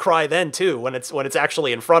I might cry then too when it's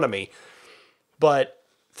actually in front of me. But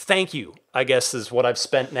thank you, I guess, is what I've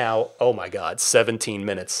spent now. Oh my God, 17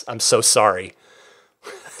 minutes. I'm so sorry.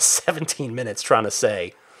 17 minutes trying to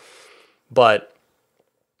say. But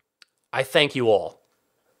I thank you all.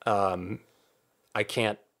 I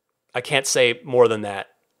can't say more than that,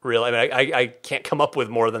 really. I can't come up with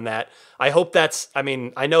more than that. I hope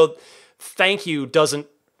I know thank you doesn't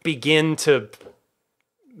begin to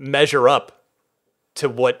measure up to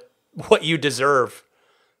what you deserve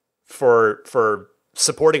for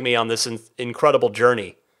supporting me on this incredible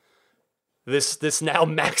journey. This now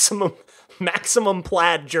maximum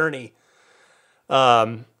plaid journey.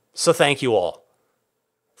 So thank you all.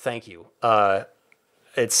 Thank you.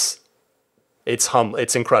 It's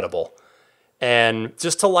incredible. And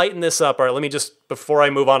just to lighten this up, all right, let me just, before I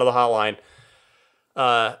move on to the hotline,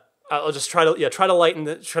 I'll just try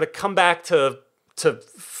to come back to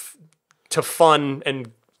fun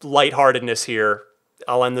and lightheartedness here.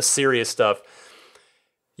 I'll end the serious stuff.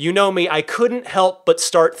 You know me, I couldn't help but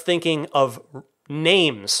start thinking of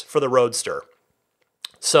names for the Roadster.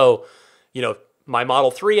 So, my Model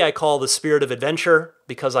 3 I call the Spirit of Adventure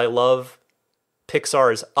because I love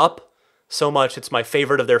Pixar's Up so much. It's my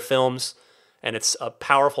favorite of their films, and it's a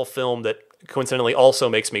powerful film that coincidentally also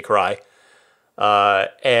makes me cry.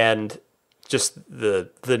 And just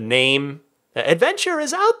the name, adventure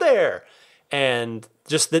is out there, and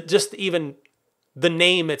just even the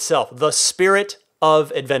name itself, the Spirit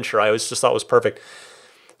of Adventure, I always just thought was perfect.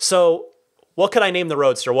 So, what could I name the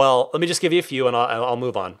Roadster? Well, let me just give you a few, and I'll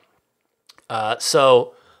move on.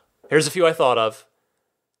 So, here's a few I thought of.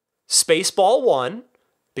 Spaceball 1,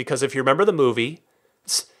 because if you remember the movie,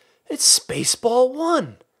 it's Spaceball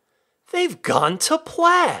 1. They've gone to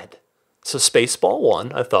plaid. So Spaceball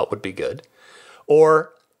 1, I thought would be good.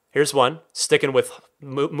 Or, here's one, sticking with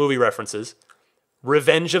movie references.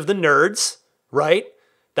 Revenge of the Nerds, right?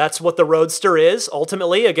 That's what the Roadster is,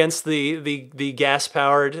 ultimately, against the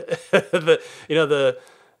gas-powered, the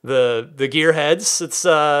gearheads.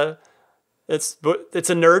 It's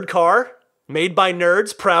a nerd car, made by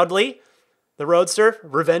nerds, proudly. The Roadster,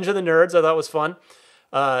 Revenge of the Nerds, I thought was fun.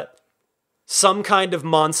 Some Kind of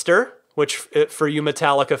Monster, which, for you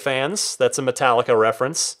Metallica fans, that's a Metallica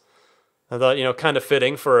reference. I thought, kind of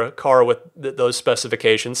fitting for a car with those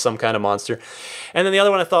specifications, Some Kind of Monster. And then the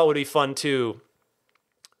other one I thought would be fun, too.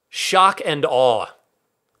 Shock and Awe.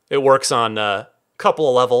 It works on a couple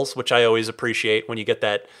of levels, which I always appreciate when you get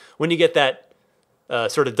that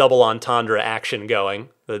sort of double entendre action going,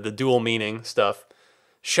 the dual meaning stuff.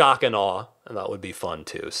 Shock and Awe, and that would be fun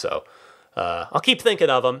too. So I'll keep thinking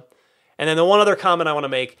of them. And then the one other comment I want to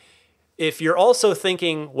make, if you're also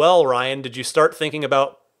thinking, well, Ryan, did you start thinking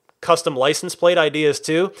about custom license plate ideas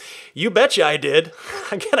too? You betcha I did.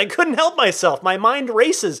 Again, I couldn't help myself. My mind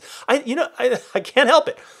races. I can't help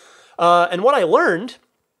it. And what I learned,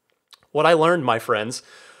 my friends,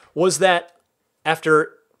 was that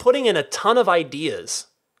after putting in a ton of ideas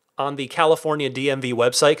on the California DMV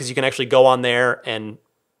website, because you can actually go on there and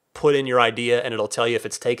put in your idea and it'll tell you if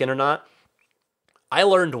it's taken or not, I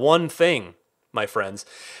learned one thing, my friends,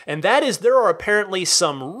 and that is there are apparently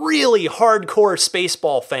some really hardcore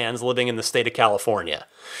Spaceball fans living in the state of California.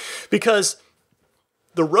 Because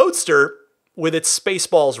the Roadster with its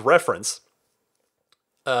Spaceballs reference,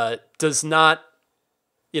 does not,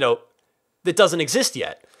 that doesn't exist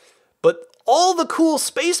yet. But all the cool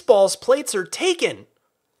Spaceballs plates are taken.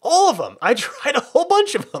 All of them. I tried a whole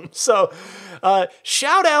bunch of them. So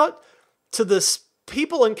shout out to the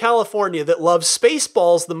people in California that love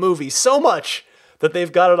Spaceballs, the movie, so much that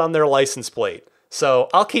they've got it on their license plate. So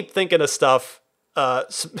I'll keep thinking of stuff.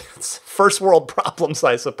 First world problems,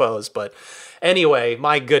 I suppose. But anyway,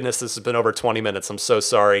 my goodness, this has been over 20 minutes. I'm so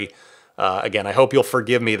sorry. Again, I hope you'll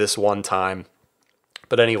forgive me this one time.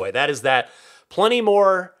 But anyway, that is that. Plenty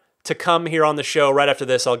more to come here on the show. Right after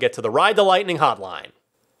this, I'll get to the Ride the Lightning hotline.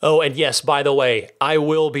 Oh, and yes, by the way, I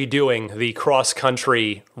will be doing the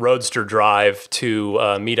cross-country Roadster drive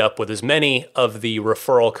to meet up with as many of the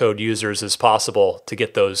referral code users as possible to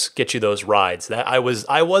get you those rides. That I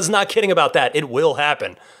was not kidding about that. It will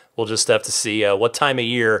happen. We'll just have to see what time of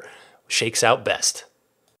year shakes out best.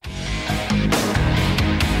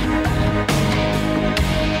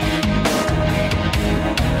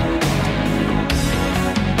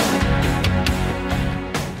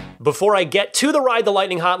 Before I get to the Ride the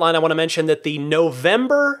Lightning hotline, I want to mention that the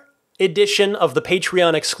November edition of the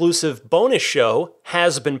Patreon exclusive bonus show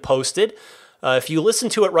has been posted. If you listen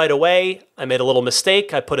to it right away, I made a little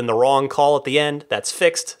mistake. I put in the wrong call at the end. That's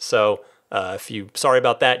fixed. So sorry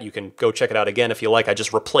about that, you can go check it out again if you like. I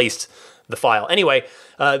just replaced the file. Anyway,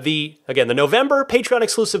 the November Patreon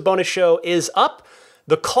exclusive bonus show is up.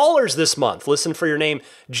 The callers this month, listen for your name.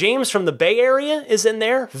 James from the Bay Area is in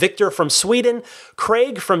there. Victor from Sweden.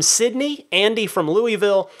 Craig from Sydney. Andy from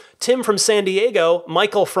Louisville. Tim from San Diego.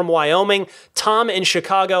 Michael from Wyoming. Tom in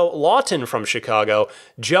Chicago. Lawton from Chicago.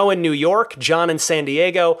 Joe in New York. John in San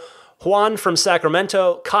Diego. Juan from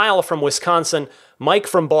Sacramento. Kyle from Wisconsin. Mike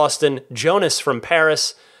from Boston. Jonas from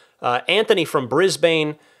Paris. Anthony from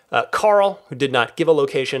Brisbane. Carl, who did not give a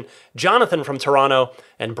location, Jonathan from Toronto,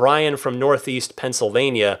 and Brian from Northeast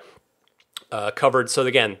Pennsylvania covered. So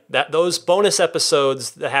again, those bonus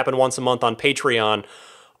episodes that happen once a month on Patreon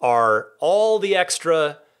are all the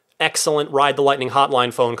extra excellent Ride the Lightning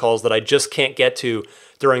hotline phone calls that I just can't get to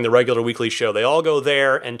during the regular weekly show. They all go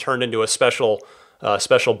there and turned into a special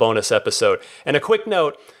bonus episode. And a quick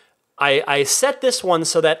note, I set this one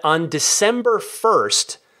so that on December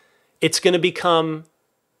 1st, it's going to become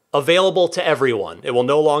available to everyone. It will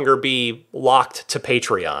no longer be locked to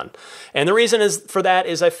Patreon. And the reason for that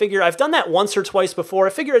is I figure I've done that once or twice before. I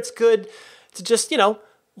figure it's good to just,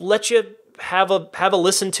 let you have a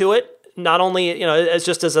listen to it, not only, as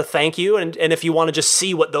a thank you. And if you want to just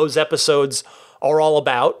see what those episodes are all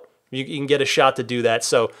about, you can get a shot to do that.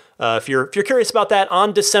 So if you're curious about that,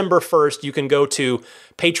 on December 1st, you can go to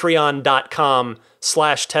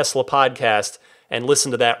patreon.com/Tesla podcast and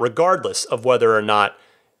listen to that regardless of whether or not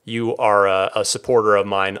you are a supporter of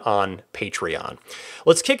mine on Patreon.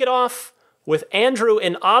 Let's kick it off with Andrew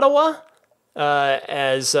in Ottawa.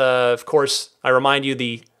 Of course, I remind you,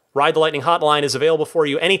 the Ride the Lightning hotline is available for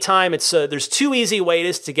you anytime. There's two easy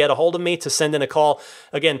ways to get a hold of me to send in a call.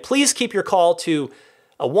 Again, please keep your call to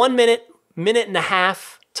a 1 minute, minute and a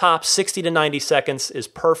half, top 60 to 90 seconds is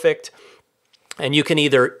perfect. And you can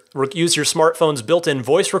either use your smartphone's built-in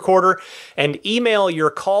voice recorder and email your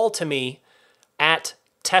call to me at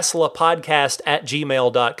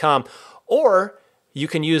teslapodcast@gmail.com, or you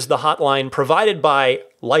can use the hotline provided by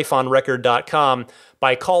lifeonrecord.com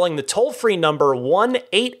by calling the toll-free number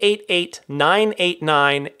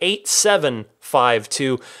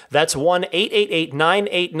 1-888-989-8752. That's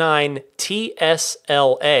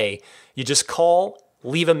 1-888-989-TSLA. You just call,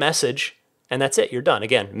 leave a message, and that's it. You're done.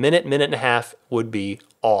 Again, minute and a half would be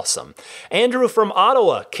awesome. Andrew from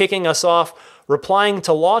Ottawa kicking us off, replying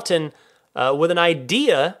to Lawton with an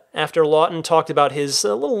idea after Lawton talked about his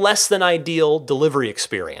a little less than ideal delivery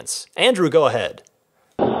experience. Andrew, go ahead.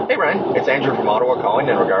 Hey Ryan, it's Andrew from Ottawa calling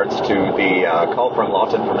in regards to the call from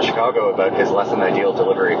Lawton from Chicago about his less than ideal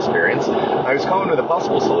delivery experience. I was calling with a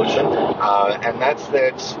possible solution, and that's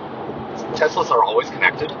that Teslas are always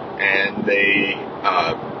connected, and they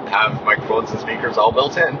have microphones and speakers all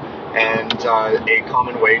built in. And a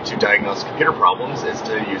common way to diagnose computer problems is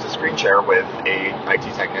to use a screen share with a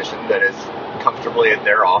IT technician that is comfortably at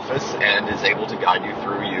their office and is able to guide you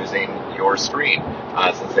through using your screen,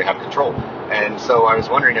 since they have control. And so I was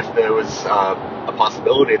wondering if there was a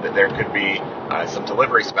possibility that there could be some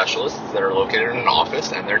delivery specialists that are located in an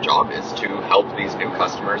office, and their job is to help these new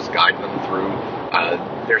customers, guide them through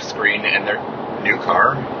their screen and their new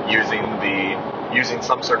car using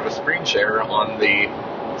some sort of a screen share on the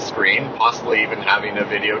screen, possibly even having a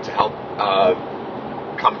video to help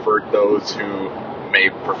comfort those who may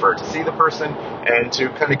prefer to see the person, and to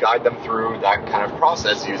kind of guide them through that kind of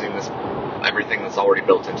process using this everything that's already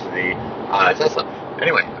built into the Tesla.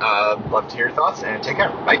 Anyway, love to hear your thoughts, and take care.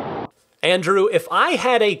 Bye. Andrew, if I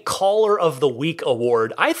had a Caller of the Week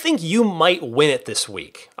award, I think you might win it this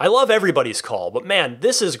week. I love everybody's call, but man,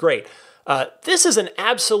 this is great. This is an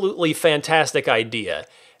absolutely fantastic idea.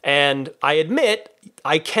 And I admit,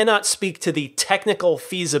 I cannot speak to the technical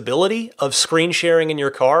feasibility of screen sharing in your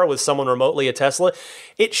car with someone remotely at Tesla.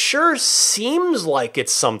 It sure seems like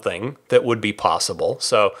it's something that would be possible.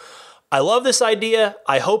 So I love this idea.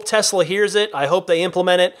 I hope Tesla hears it. I hope they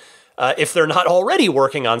implement it. If they're not already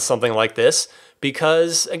working on something like this,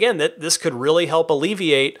 because again, this could really help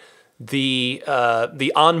alleviate the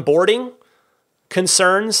onboarding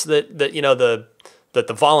concerns that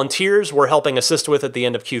the volunteers were helping assist with at the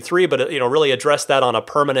end of Q3, but really address that on a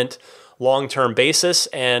permanent, long-term basis.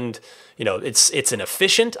 And it's an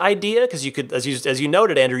efficient idea because you could, as you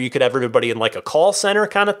noted, Andrew, you could have everybody in like a call center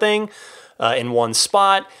kind of thing in one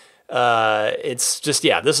spot. It's just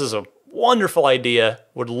this is a wonderful idea.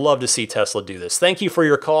 Would love to see Tesla do this. Thank you for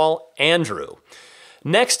your call, Andrew.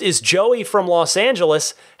 Next is Joey from Los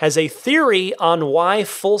Angeles, has a theory on why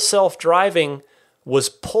full self-driving was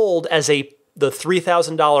pulled as the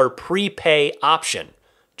 $3,000 prepay option.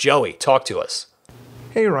 Joey, talk to us.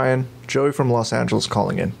 Hey Ryan, Joey from Los Angeles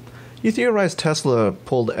calling in. You theorize Tesla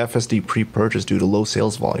pulled FSD pre-purchase due to low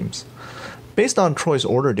sales volumes. Based on Troy's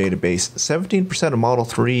order database, 17% of Model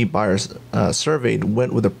 3 buyers surveyed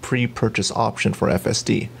went with a pre-purchase option for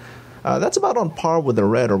FSD. That's about on par with the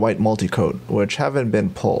red or white multi-coat, which haven't been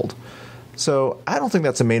pulled. So I don't think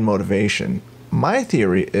that's the main motivation. My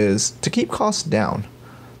theory is to keep costs down.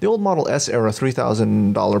 The old Model S era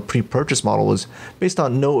 $3,000 pre-purchase model was based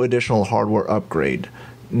on no additional hardware upgrade.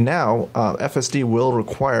 Now, FSD will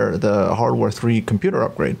require the Hardware 3 computer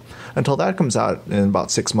upgrade. Until that comes out in about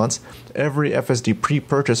 6 months, every FSD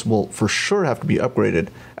pre-purchase will for sure have to be upgraded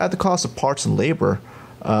at the cost of parts and labor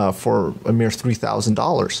for a mere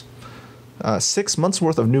 $3,000. 6 months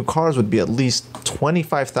worth of new cars would be at least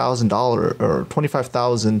 $25,000 or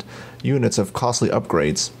 25,000 units of costly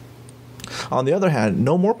upgrades. On the other hand,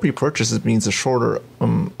 no more pre-purchases means a shorter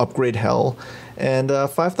upgrade hell, and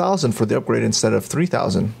 $5,000 for the upgrade instead of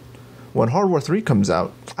 $3,000. When Hardware 3 comes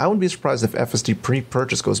out, I wouldn't be surprised if FSD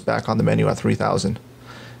pre-purchase goes back on the menu at $3,000.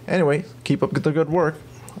 Anyway, keep up the good work.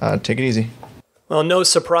 Take it easy. Well, no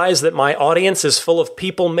surprise that my audience is full of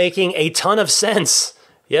people making a ton of sense.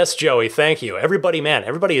 Yes, Joey, thank you. Everybody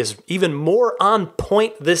is even more on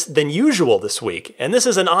point than usual this week. And this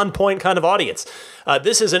is an on point kind of audience.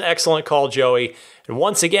 This is an excellent call, Joey. And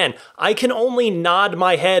once again, I can only nod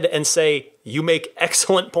my head and say, you make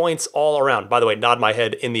excellent points all around. By the way, nod my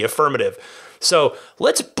head in the affirmative. So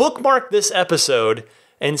let's bookmark this episode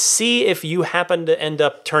and see if you happen to end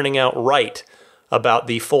up turning out right about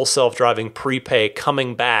the full self-driving prepay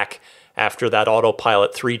coming back after that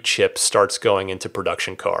Autopilot 3 chip starts going into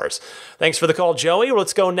production cars. Thanks for the call, Joey.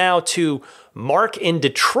 Let's go now to Mark in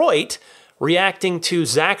Detroit, reacting to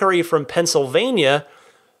Zachary from Pennsylvania,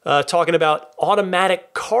 talking about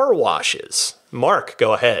automatic car washes. Mark,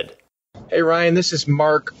 go ahead. Hey, Ryan, this is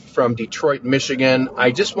Mark from Detroit, Michigan.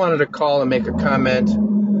 I just wanted to call and make a comment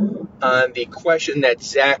on the question that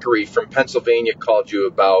Zachary from Pennsylvania called you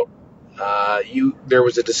about. There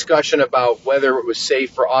was a discussion about whether it was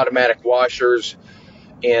safe for automatic washers,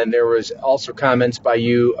 and there was also comments by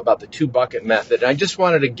you about the 2-bucket method. And I just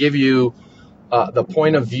wanted to give you the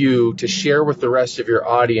point of view to share with the rest of your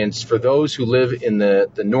audience for those who live in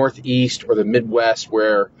the Northeast or the Midwest,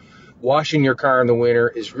 where washing your car in the winter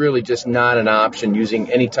is really just not an option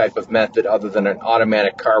using any type of method other than an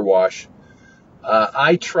automatic car wash.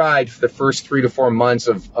 I tried for the first 3 to 4 months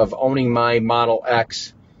of owning my Model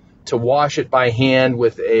X to wash it by hand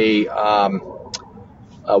with a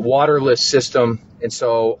waterless system. And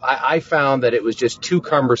so I found that it was just too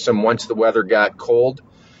cumbersome once the weather got cold.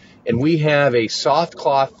 And we have a soft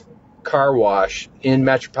cloth car wash in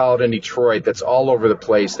metropolitan Detroit that's all over the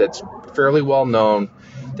place, that's fairly well known,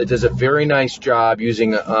 that does a very nice job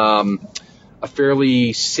using a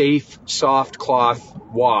fairly safe soft cloth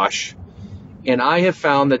wash. And I have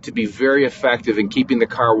found that to be very effective in keeping the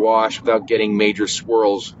car washed without getting major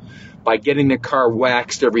swirls by getting the car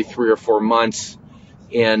waxed every 3 or 4 months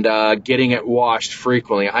and getting it washed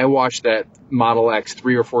frequently. I wash that Model X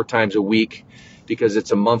 3 or 4 times a week because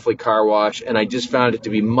it's a monthly car wash, and I just found it to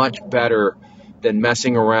be much better than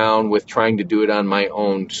messing around with trying to do it on my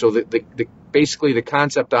own. So basically the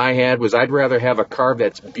concept I had was I'd rather have a car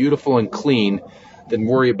that's beautiful and clean than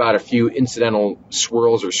worry about a few incidental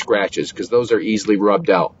swirls or scratches, because those are easily rubbed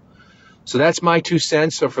out. So that's my 2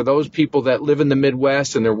 cents. So for those people that live in the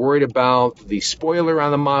Midwest and they're worried about the spoiler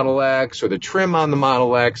on the Model X or the trim on the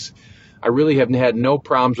Model X, I really have had no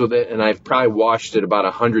problems with it, and I've probably washed it about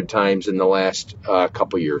 100 times in the last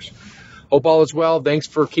couple years. Hope all is well. Thanks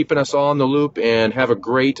for keeping us all in the loop, and have a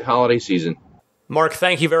great holiday season. Mark,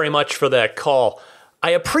 thank you very much for that call. I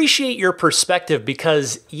appreciate your perspective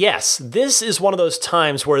because, yes, this is one of those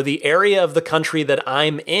times where the area of the country that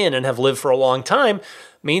I'm in and have lived for a long time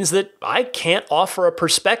means that I can't offer a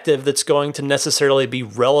perspective that's going to necessarily be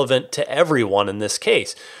relevant to everyone in this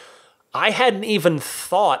case. I hadn't even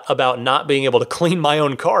thought about not being able to clean my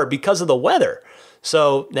own car because of the weather.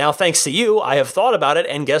 So now, thanks to you, I have thought about it,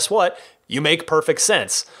 and guess what? You make perfect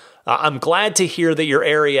sense. I'm glad to hear that your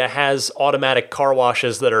area has automatic car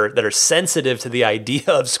washes that are sensitive to the idea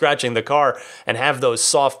of scratching the car and have those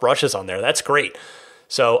soft brushes on there. That's great.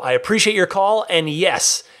 So I appreciate your call, and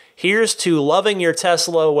yes, here's to loving your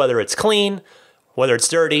Tesla, whether it's clean, whether it's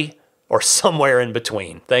dirty, or somewhere in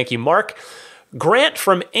between. Thank you, Mark. Grant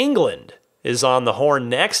from England is on the horn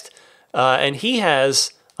next, and he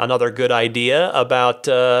has another good idea about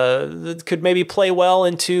that could maybe play well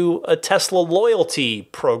into a Tesla loyalty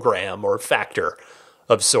program or factor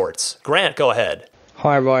of sorts. Grant, go ahead.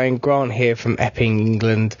 Hi Ryan, Grant here from Epping,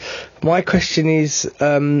 England. My question is,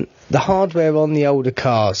 the hardware on the older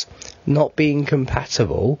cars not being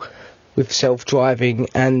compatible with self-driving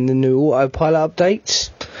and the new autopilot updates,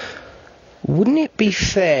 wouldn't it be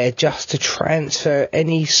fair just to transfer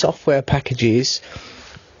any software packages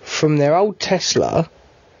from their old Tesla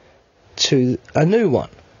to a new one?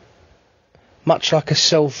 Much like a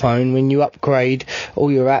cell phone, when you upgrade,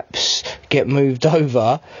 all your apps get moved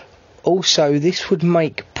over. Also, this would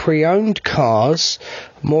make pre-owned cars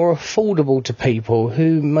more affordable to people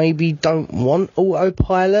who maybe don't want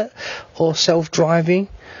autopilot or self-driving.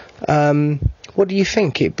 What do you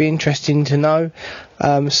think? It'd be interesting to know.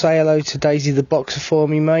 Say hello to Daisy the Boxer for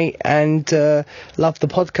me, mate, and love the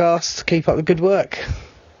podcast. Keep up the good work.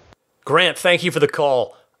 Grant, thank you for the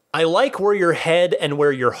call. I like where your head and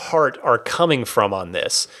where your heart are coming from on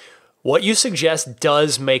this. What you suggest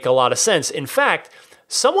does make a lot of sense. In fact,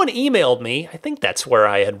 someone emailed me, I think that's where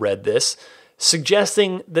I had read this,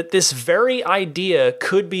 suggesting that this very idea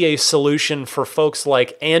could be a solution for folks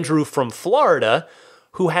like Andrew from Florida,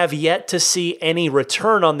 who have yet to see any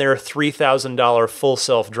return on their $3,000 full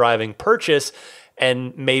self-driving purchase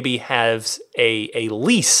and maybe has a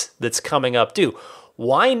lease that's coming up due.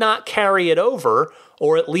 Why not carry it over,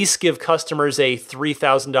 or at least give customers a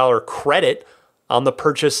 $3,000 credit on the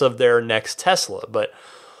purchase of their next Tesla? But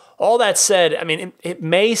all that said, I mean, it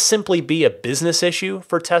may simply be a business issue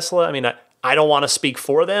for Tesla. I mean, I don't want to speak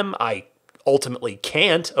for them. I ultimately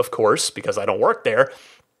can't, of course, because I don't work there.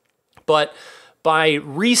 But by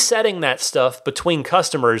resetting that stuff between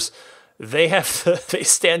customers, they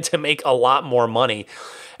stand to make a lot more money.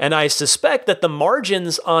 And I suspect that the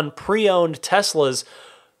margins on pre-owned Teslas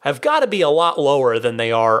have got to be a lot lower than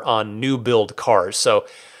they are on new build cars. So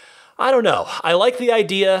I don't know. I like the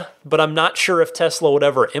idea, but I'm not sure if Tesla would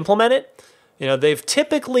ever implement it. You know, they've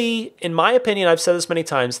typically, in my opinion, I've said this many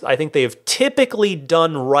times, I think they've typically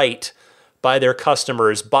done right by their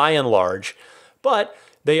customers by and large, but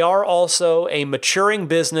they are also a maturing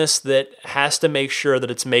business that has to make sure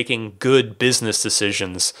that it's making good business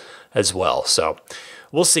decisions as well. So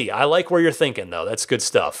we'll see. I like where you're thinking, though. That's good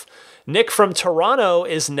stuff. Nick from Toronto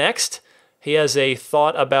is next. He has a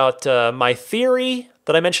thought about my theory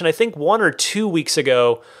that I mentioned, I think 1 or 2 weeks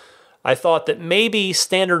ago. I thought that maybe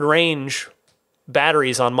standard range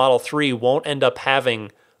batteries on Model 3 won't end up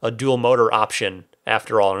having a dual motor option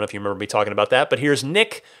after all. I don't know if you remember me talking about that, but here's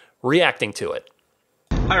Nick reacting to it.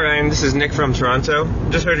 Hi Ryan, this is Nick from Toronto.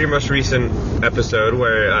 Just heard your most recent episode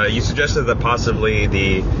where you suggested that possibly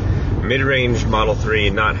the mid-range Model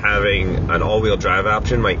 3 not having an all-wheel drive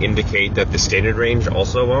option might indicate that the standard range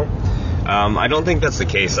also won't. I don't think that's the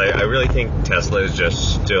case. I really think Tesla is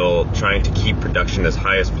just still trying to keep production as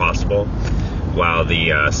high as possible while the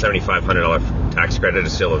 $7,500 tax credit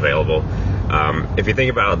is still available. If you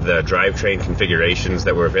think about the drivetrain configurations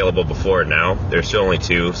that were available before and now, there's still only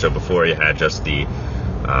two. So before you had just the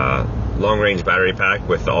long-range battery pack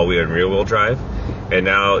with the all-wheel and rear-wheel drive, and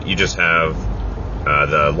now you just have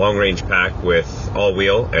the long-range pack with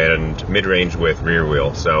all-wheel and mid-range with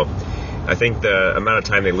rear-wheel. So I think the amount of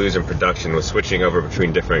time they lose in production with switching over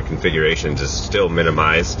between different configurations is still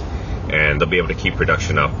minimized, and they'll be able to keep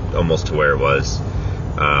production up almost to where it was.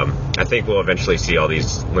 I think we'll eventually see all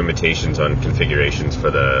these limitations on configurations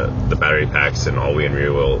for the battery packs and all-wheel and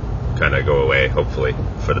rear-wheel kind of go away, hopefully,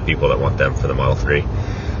 for the people that want them for the Model 3.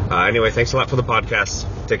 Anyway, thanks a lot for the podcast.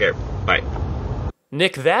 Take care. Bye.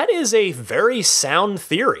 Nick, that is a very sound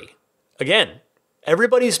theory. Again,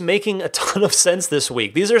 everybody's making a ton of sense this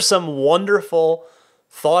week. These are some wonderful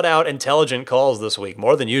thought out, intelligent calls this week,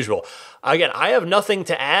 more than usual. Again, I have nothing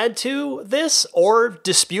to add to this or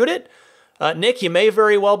dispute it. Nick, you may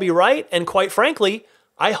very well be right, and quite frankly,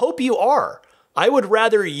 I hope you are. I would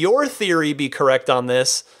rather your theory be correct on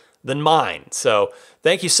this than mine. So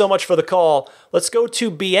thank you so much for the call. Let's go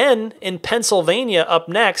to BN in Pennsylvania up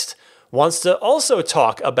next. Wants to also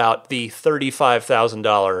talk about the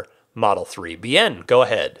 $35,000 Model 3. BN, go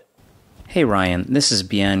ahead. Hey Ryan, this is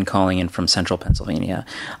Bien calling in from central Pennsylvania.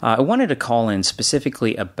 I wanted to call in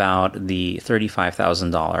specifically about the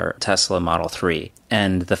 $35,000 Tesla Model 3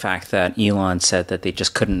 and the fact that Elon said that they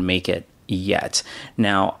just couldn't make it yet.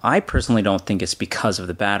 Now, I personally don't think it's because of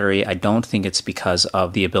the battery. I don't think it's because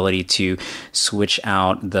of the ability to switch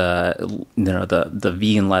out the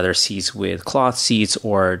vegan leather seats with cloth seats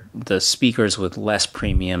or the speakers with less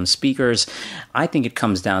premium speakers. I think it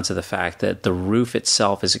comes down to the fact that the roof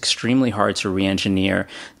itself is extremely hard to re-engineer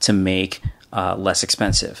to make less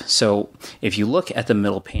expensive. So if you look at the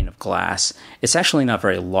middle pane of glass, it's actually not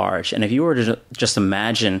very large. And if you were to just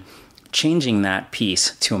imagine changing that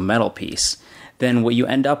piece to a metal piece, then what you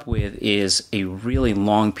end up with is a really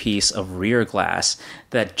long piece of rear glass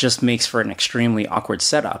that just makes for an extremely awkward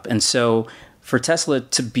setup. And so for Tesla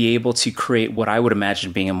to be able to create what I would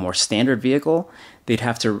imagine being a more standard vehicle, they'd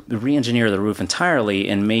have to re-engineer the roof entirely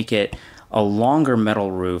and make it a longer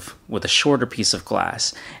metal roof with a shorter piece of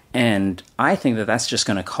glass. And I think that that's just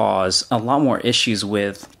going to cause a lot more issues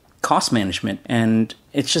with cost management, and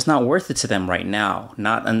it's just not worth it to them right now,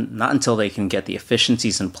 not until they can get the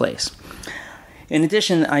efficiencies in place. In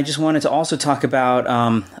addition, I just wanted to also talk about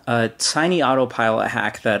a tiny autopilot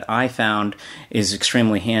hack that I found is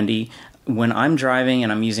extremely handy. When I'm driving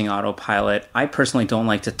and I'm using autopilot, I personally don't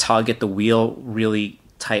like to tug at the wheel really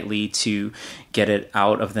tightly to get it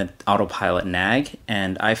out of the autopilot nag,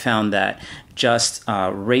 and I found that just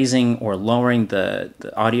raising or lowering the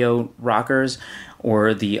audio rockers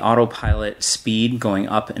or the autopilot speed going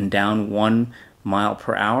up and down 1 mile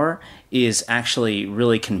per hour is actually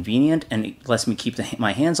really convenient, and it lets me keep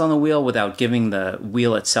my hands on the wheel without giving the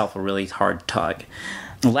wheel itself a really hard tug.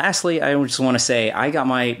 Lastly, I just want to say I got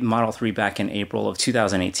my Model 3 back in April of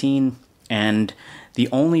 2018, and the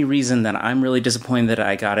only reason that I'm really disappointed that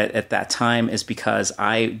I got it at that time is because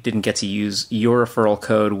I didn't get to use your referral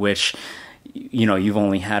code, which you've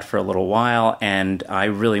only had for a little while, and I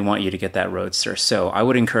really want you to get that Roadster. So I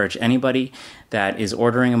would encourage anybody that is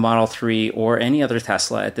ordering a Model 3 or any other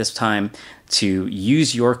Tesla at this time to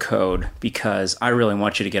use your code, because I really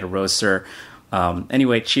want you to get a Roadster.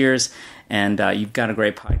 Anyway, cheers, and you've got a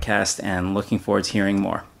great podcast, and looking forward to hearing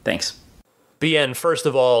more. Thanks. BN, first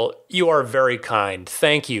of all, you are very kind.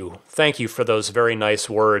 Thank you. Thank you for those very nice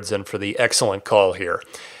words and for the excellent call here.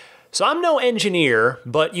 So I'm no engineer,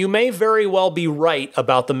 but you may very well be right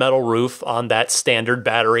about the metal roof on that standard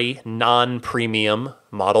battery, non-premium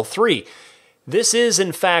Model 3. This is,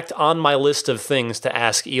 in fact, on my list of things to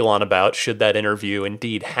ask Elon about should that interview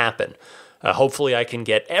indeed happen. Hopefully I can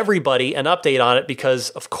get everybody an update on it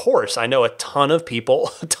because, of course, I know a ton of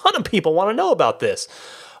people want to know about this.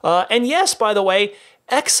 And yes, by the way,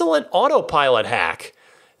 excellent autopilot hack.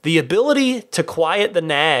 The ability to quiet the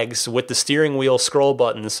nags with the steering wheel scroll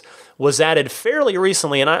buttons was added fairly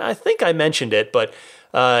recently, and I think I mentioned it, but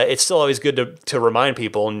it's still always good to remind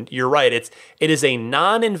people. And you're right, it is a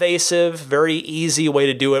non-invasive, very easy way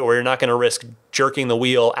to do it where you're not going to risk jerking the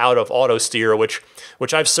wheel out of auto steer, which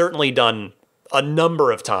I've certainly done a number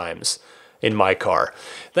of times in my car.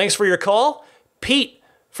 Thanks for your call. Pete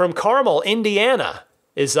from Carmel, Indiana,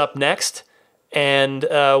 is up next and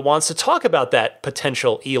wants to talk about that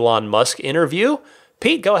potential Elon Musk interview.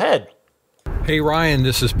 Pete, go ahead. Hey Ryan,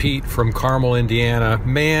 this is Pete from Carmel, Indiana.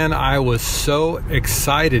 Man, I was so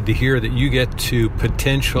excited to hear that you get to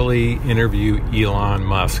potentially interview Elon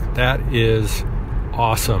Musk. That is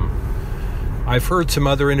awesome. I've heard some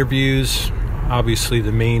other interviews, obviously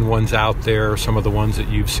the main ones out there, some of the ones that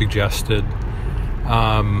you've suggested,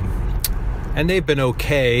 and they've been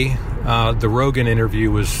okay. The Rogan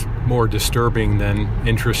interview was more disturbing than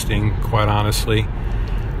interesting, quite honestly.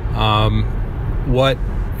 What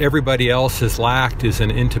everybody else has lacked is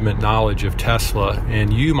an intimate knowledge of Tesla,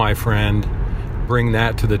 and you, my friend, bring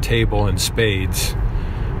that to the table in spades.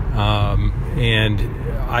 And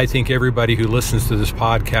I think everybody who listens to this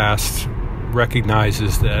podcast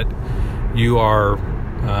recognizes that you are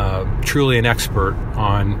truly an expert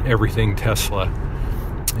on everything Tesla.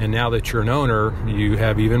 And now that you're an owner, you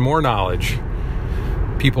have even more knowledge.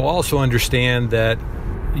 People also understand that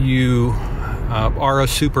you are a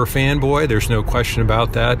super fanboy. There's no question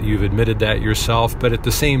about that. You've admitted that yourself. But at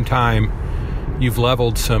the same time, you've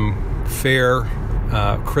leveled some fair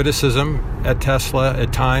criticism at Tesla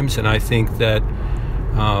at times, and I think that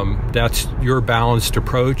that's your balanced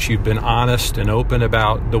approach. You've been honest and open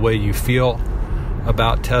about the way you feel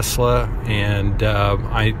about Tesla, and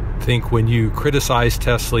I think when you criticize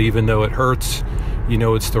Tesla, even though it hurts, you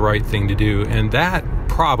know it's the right thing to do. And that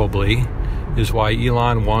probably is why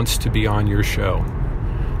Elon wants to be on your show.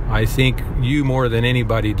 I think you more than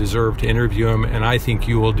anybody deserve to interview him, and I think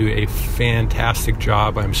you will do a fantastic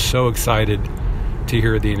job. I'm so excited to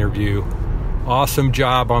hear the interview. Awesome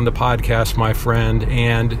job on the podcast, my friend,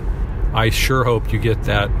 and I sure hope you get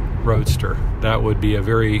that Roadster. That would be a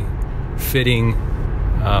very fitting,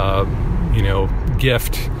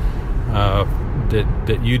 gift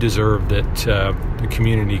that you deserve, that the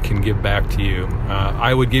community can give back to you.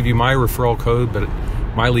 I would give you my referral code, but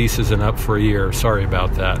my lease isn't up for a year. Sorry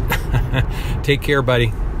about that. Take care,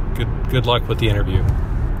 buddy. Good luck with the interview.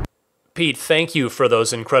 Pete, thank you for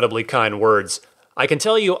those incredibly kind words. I can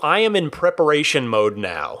tell you I am in preparation mode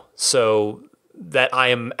now, so that I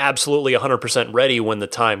am absolutely 100% ready when the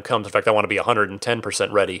time comes. In fact, I want to be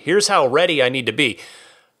 110% ready. Here's how ready I need to be.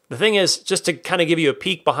 The thing is, just to kind of give you a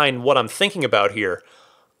peek behind what I'm thinking about here,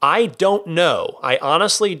 I don't know. I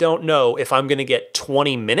honestly don't know if I'm going to get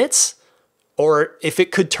 20 minutes or if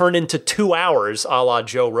it could turn into 2 hours a la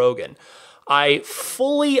Joe Rogan. I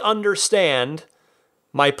fully understand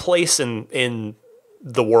my place in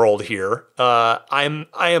the world here. I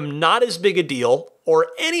am not as big a deal or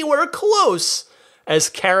anywhere close as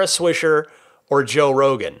Kara Swisher or Joe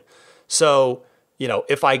Rogan. So,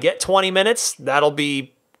 if I get 20 minutes, that'll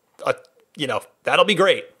be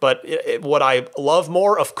great. But what I love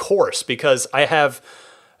more, of course, because I have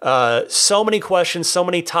so many questions, so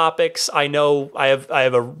many topics. I know I have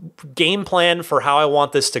a game plan for how I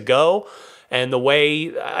want this to go, and the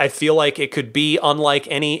way I feel like it could be unlike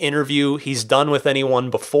any interview he's done with anyone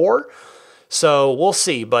before. So we'll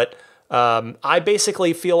see. But I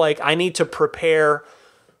basically feel like I need to prepare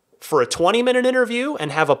for a 20-minute interview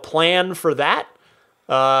and have a plan for that.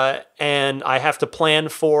 And I have to plan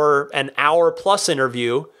for an hour-plus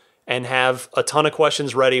interview and have a ton of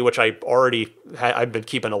questions ready, which I've been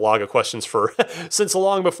keeping a log of questions for since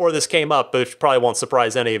long before this came up, which probably won't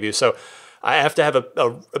surprise any of you. So I have to have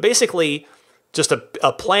basically just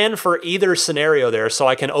a plan for either scenario there, so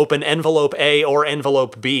I can open envelope A or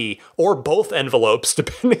envelope B, or both envelopes,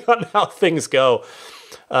 depending on how things go.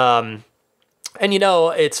 And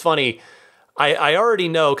it's funny. I already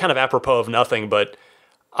know, kind of apropos of nothing, but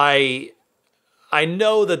I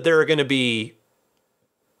know that there are going to be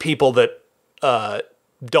people that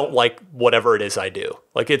don't like whatever it is I do.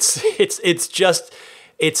 Like it's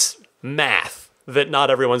math that not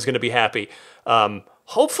everyone's going to be happy.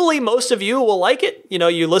 Hopefully most of you will like it.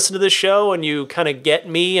 You listen to this show and you kind of get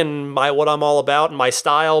me and what I'm all about and my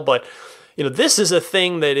style. But this is a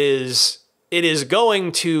thing that it is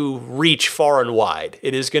going to reach far and wide.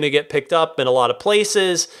 It is going to get picked up in a lot of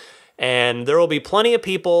places. And there will be plenty of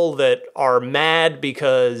people that are mad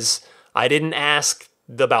because I didn't ask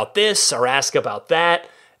about this or ask about that.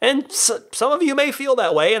 And some of you may feel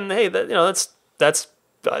that way. And hey, that's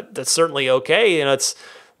certainly okay.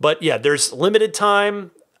 But yeah, there's limited time.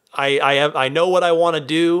 I know what I want to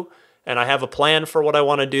do, and I have a plan for what I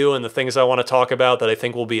want to do and the things I want to talk about that I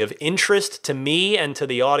think will be of interest to me and to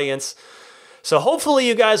the audience. So hopefully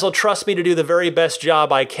you guys will trust me to do the very best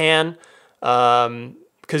job I can.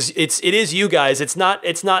 Because it is you guys. It's not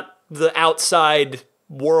the outside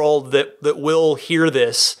world that will hear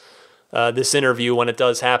this interview when it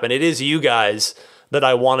does happen. It is you guys that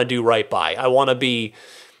I want to do right by. I want to be,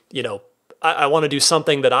 I want to do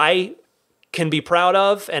something that I can be proud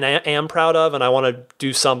of and I am proud of, and I want to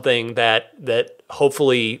do something that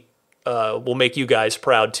hopefully will make you guys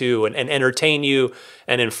proud too, and entertain you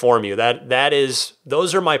and inform you.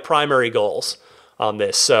 Those are my primary goals on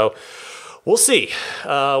this. So we'll see.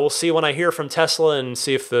 We'll see when I hear from Tesla and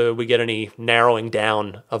see if we get any narrowing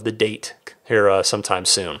down of the date here sometime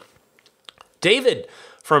soon. David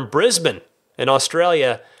from Brisbane in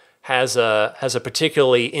Australia has a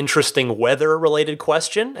particularly interesting weather-related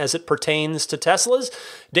question as it pertains to Teslas.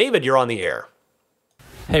 David, you're on the air.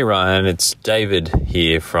 Hey Ryan, it's David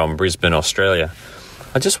here from Brisbane, Australia.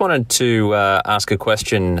 I just wanted to ask a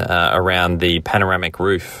question around the panoramic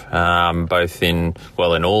roof, both in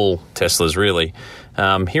all Teslas really.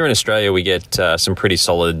 Here in Australia we get some pretty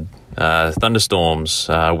solid thunderstorms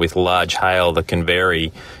with large hail that can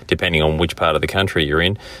vary depending on which part of the country you're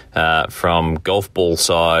in, from golf ball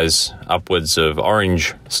size upwards of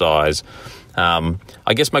orange size.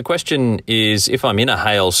 I guess my question is, if I'm in a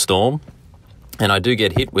hailstorm and I do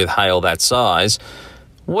get hit with hail that size,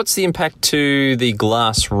 what's the impact to the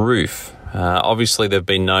glass roof? Obviously, they've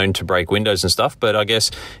been known to break windows and stuff, but I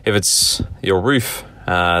guess if it's your roof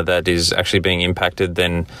that is actually being impacted,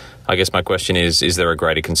 then I guess my question is there a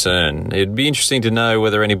greater concern? It'd be interesting to know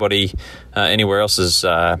whether anybody anywhere else has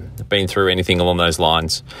been through anything along those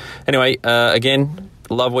lines. Anyway, again,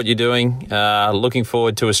 love what you're doing. Looking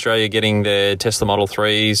forward to Australia getting their Tesla Model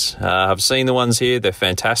 3s. I've seen the ones here. They're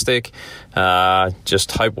fantastic.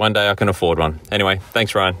 Just hope one day I can afford one. Anyway,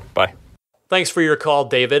 thanks, Ryan. Bye. Thanks for your call,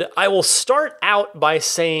 David. I will start out by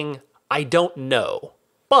saying I don't know,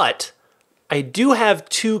 but I do have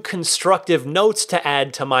 2 constructive notes to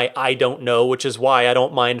add to my I don't know, which is why I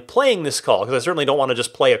don't mind playing this call, because I certainly don't want to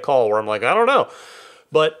just play a call where I'm like, I don't know.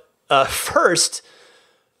 But first,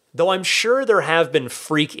 though I'm sure there have been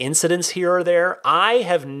freak incidents here or there, I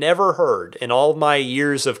have never heard in all my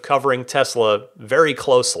years of covering Tesla very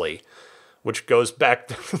closely, which goes back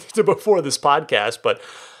to before this podcast, but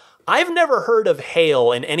I've never heard of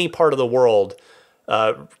hail in any part of the world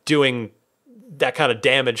doing that kind of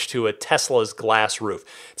damage to a Tesla's glass roof.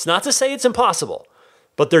 It's not to say it's impossible,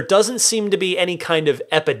 but there doesn't seem to be any kind of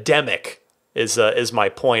epidemic is my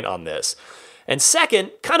point on this. And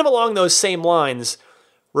second, kind of along those same lines,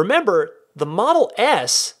 remember, the Model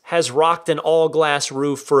S has rocked an all-glass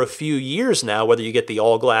roof for a few years now, whether you get the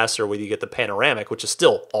all-glass or whether you get the panoramic, which is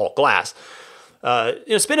still all-glass.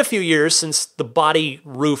 It's been a few years since the body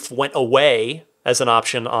roof went away as an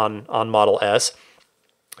option on Model S,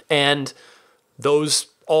 and those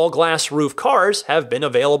all-glass roof cars have been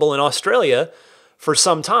available in Australia for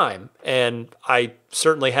some time, and I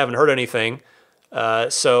certainly haven't heard anything.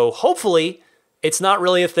 So hopefully it's not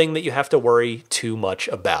really a thing that you have to worry too much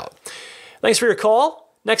about. Thanks for your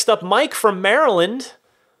call. Next up, Mike from Maryland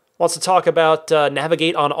wants to talk about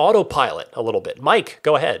Navigate on Autopilot a little bit. Mike,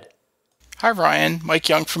 go ahead. Hi Ryan, Mike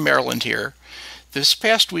Young from Maryland here. This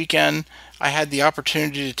past weekend, I had the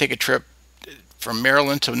opportunity to take a trip from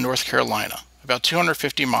Maryland to North Carolina, about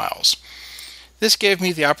 250 miles. This gave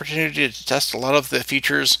me the opportunity to test a lot of the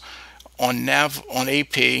features on Nav on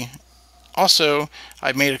AP. Also,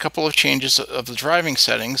 I made a couple of changes of the driving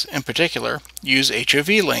settings, in particular, use HOV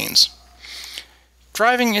lanes.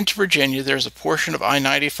 Driving into Virginia, there's a portion of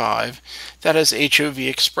I-95 that has HOV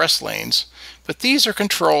express lanes, but these are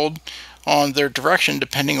controlled on their direction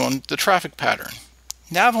depending on the traffic pattern.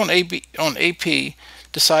 Nav on AP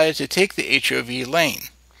decided to take the HOV lane.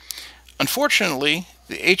 Unfortunately,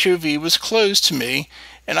 the HOV was closed to me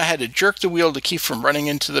and I had to jerk the wheel to keep from running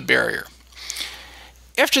into the barrier.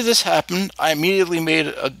 After this happened, I immediately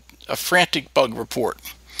made a frantic bug report.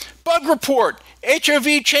 Bug report!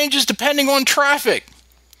 HOV changes depending on traffic!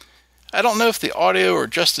 I don't know if the audio or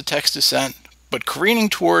just the text is sent, but careening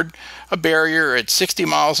toward a barrier at 60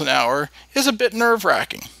 miles an hour is a bit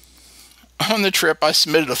nerve-wracking. On the trip, I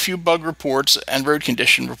submitted a few bug reports and road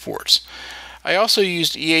condition reports. I also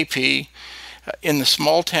used EAP in the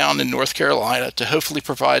small town in North Carolina to hopefully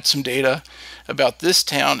provide some data about this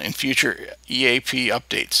town in future EAP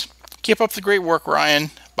updates. Keep up the great work,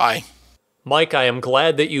 Ryan. Bye. Mike, I am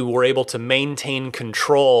glad that you were able to maintain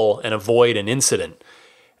control and avoid an incident.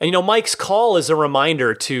 And Mike's call is a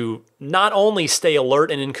reminder to not only stay alert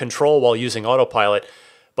and in control while using autopilot,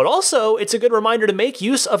 but also it's a good reminder to make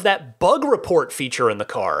use of that bug report feature in the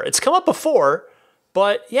car. It's come up before,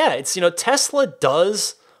 but yeah, it's, Tesla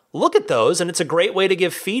does look at those, and it's a great way to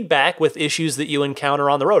give feedback with issues that you encounter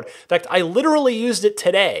on the road. In fact, I literally used it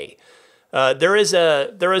today. There is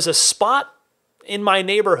a spot in my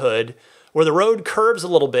neighborhood where the road curves a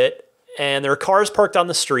little bit, and there are cars parked on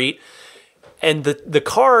the street, and the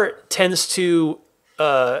car tends to,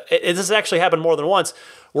 this has actually happened more than once,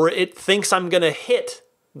 where it thinks I'm going to hit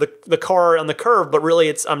the car on the curve, but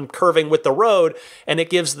really I'm curving with the road, and it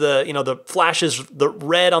gives the flashes the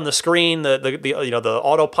red on the screen, the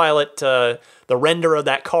autopilot, the render of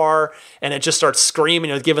that car, and it just starts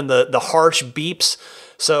screaming, giving the harsh beeps.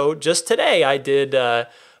 So just today I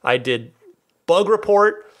did bug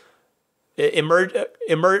report,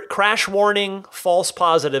 crash warning, false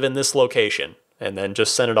positive in this location, and then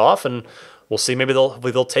just send it off, and we'll see. Maybe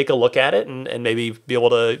they'll take a look at it and maybe be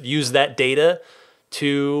able to use that data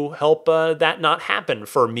to help that not happen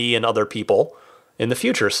for me and other people in the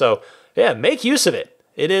future. So yeah, make use of it.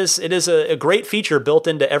 It is a great feature built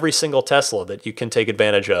into every single Tesla that you can take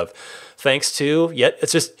advantage of. Thanks to,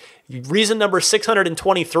 it's just reason number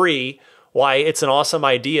 623 why it's an awesome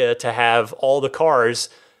idea to have all the cars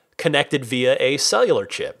connected via a cellular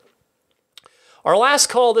chip. Our last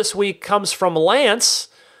call this week comes from Lance.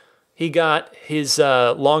 He got his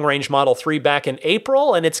long-range Model 3 back in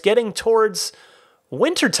April, and it's getting towards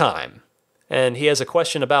wintertime, and he has a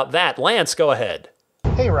question about that. Lance, go ahead.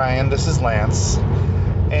 Hey Ryan, this is Lance.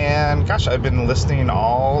 And gosh, I've been listening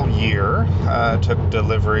all year. Took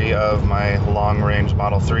delivery of my long-range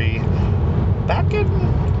Model 3 back in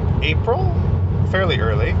April, fairly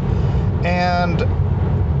early, and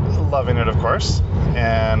loving it, of course,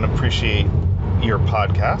 and appreciate your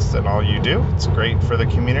podcast and all you do. It's great for the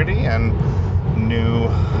community and new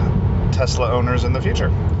Tesla owners in the future.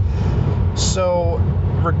 So,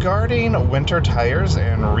 regarding winter tires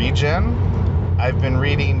and regen, I've been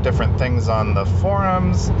reading different things on the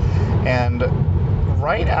forums, and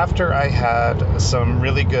right after I had some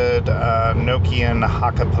really good Nokian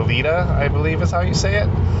Hakkapeliitta, I believe is how you say it,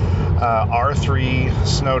 R3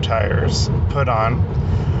 snow tires put on,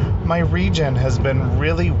 my regen has been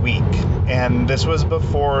really weak, and this was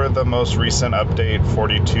before the most recent update,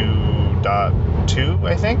 42.2,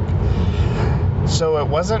 I think. So it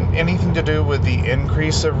wasn't anything to do with the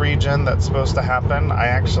increase of regen that's supposed to happen. I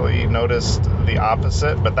actually noticed the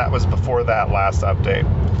opposite, but that was before that last update.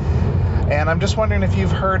 And I'm just wondering if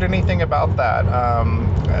you've heard anything about that.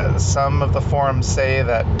 Some of the forums say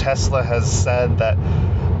that Tesla has said that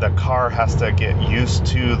the car has to get used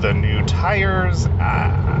to the new tires.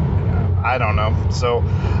 I don't know. So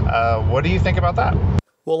what do you think about that?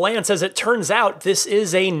 Well, Lance, as it turns out, this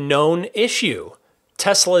is a known issue.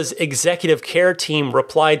 Tesla's executive care team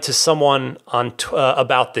replied to someone on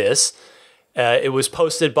about this. It was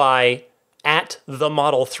posted by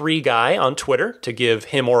 @TheModel3Guy on Twitter, to give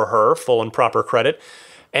him or her full and proper credit.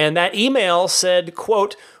 And that email said,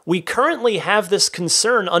 quote, "We currently have this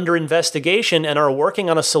concern under investigation and are working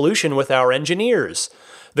on a solution with our engineers.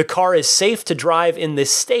 The car is safe to drive in this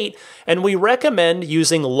state, and we recommend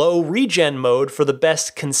using low regen mode for the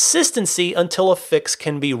best consistency until a fix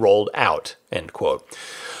can be rolled out," end quote.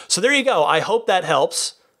 So there you go. I hope that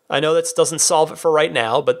helps. I know that doesn't solve it for right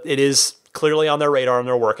now, but it is clearly on their radar and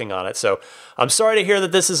they're working on it. So I'm sorry to hear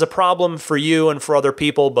that this is a problem for you and for other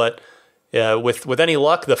people, but with any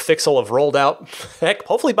luck, the fix will have rolled out, heck,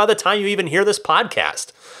 hopefully by the time you even hear this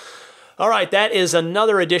podcast. All right, that is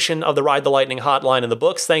another edition of the Ride the Lightning Hotline in the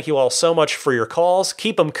books. Thank you all so much for your calls.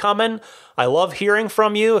 Keep them coming. I love hearing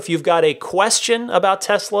from you. If you've got a question about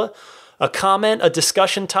Tesla, a comment, a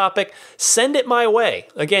discussion topic, send it my way.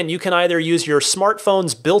 Again, you can either use your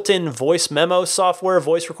smartphone's built-in voice memo software,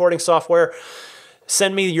 voice recording software.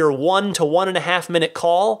 Send me your 1 to 1.5 minute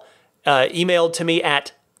call, emailed to me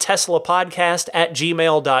at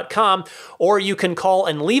teslapodcast@gmail.com, or you can call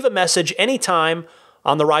and leave a message anytime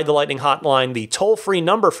on the Ride the Lightning Hotline. The toll-free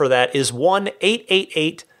number for that is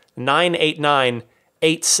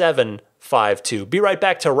 1-888-989-8752. Be right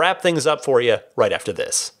back to wrap things up for you right after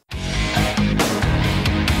this.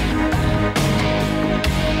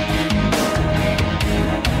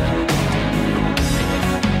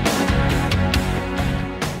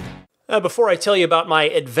 Before I tell you about my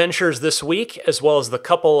adventures this week, as well as the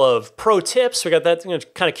couple of pro tips, we got that. I'm going to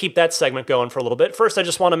kind of keep that segment going for a little bit. First, I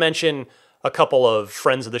just want to mention a couple of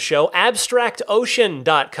friends of the show,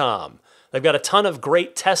 abstractocean.com. They've got a ton of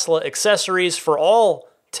great Tesla accessories for all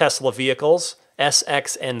Tesla vehicles, S,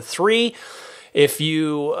 X, and 3. If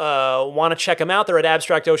you want to check them out, they're at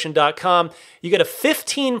abstractocean.com. You get a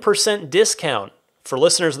 15% discount for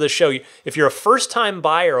listeners of this show. If you're a first-time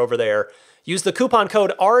buyer over there, use the coupon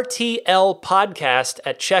code RTLPodcast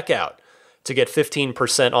at checkout to get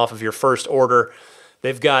 15% off of your first order.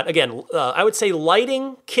 They've got, again, I would say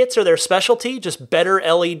lighting kits are their specialty, just better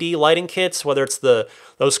LED lighting kits, whether it's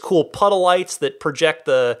those cool puddle lights that project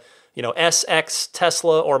the SX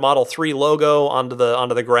Tesla or Model 3 logo onto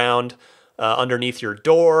the ground underneath your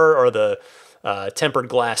door, or the tempered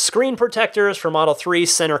glass screen protectors for Model 3,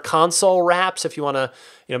 center console wraps if you want to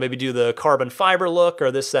maybe do the carbon fiber look or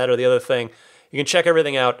this, that, or the other thing. You can check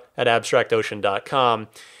everything out at abstractocean.com.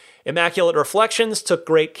 Immaculate Reflections took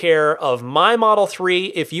great care of my Model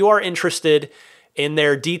 3. If you are interested in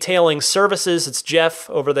their detailing services, it's Jeff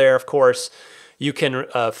over there, of course. You can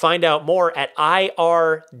find out more at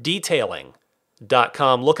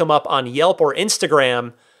irdetailing.com. Look them up on Yelp or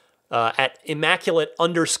Instagram at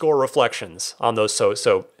immaculate_reflections on those. So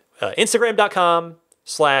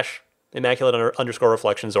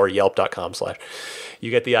Instagram.com/immaculate_reflections or Yelp.com/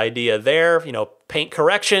 You get the idea there. Paint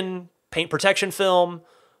correction, paint protection film,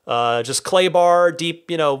 just clay bar,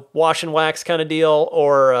 deep, wash and wax kind of deal,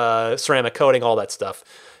 or ceramic coating, all that stuff.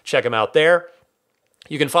 Check them out there.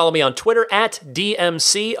 You can follow me on Twitter at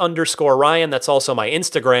DMC_Ryan. That's also my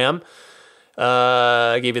Instagram.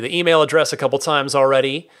 I gave you the email address a couple times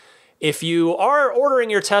already. If you are ordering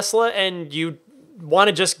your Tesla and you want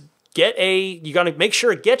to just you got to make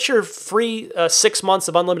sure it gets your free 6 months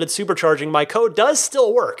of unlimited supercharging, my code does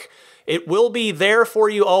still work. It will be there for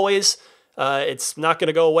you always. It's not going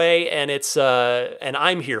to go away, and and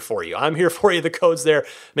I'm here for you. I'm here for you. The code's there.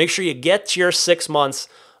 Make sure you get your 6 months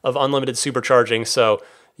of unlimited supercharging. So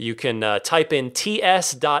you can type in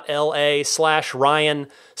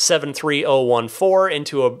ts.la/Ryan73014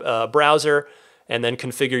 into a browser, and then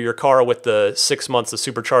configure your car with the 6 months of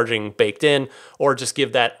supercharging baked in, or just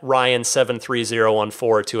give that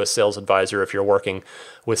Ryan73014 to a sales advisor if you're working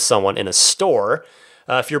with someone in a store.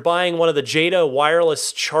 If you're buying one of the Jada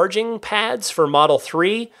wireless charging pads for Model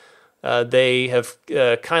 3, they have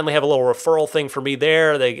kindly have a little referral thing for me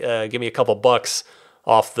there. They give me a couple bucks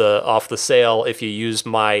off the sale if you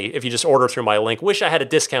just order through my link. Wish I had a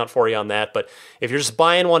discount for you on that, but if you're just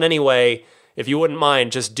buying one anyway, if you wouldn't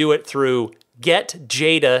mind, just do it through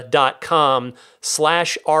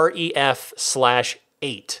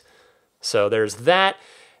getjada.com/ref/8. So there's that.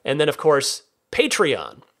 And then, of course,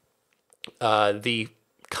 Patreon. The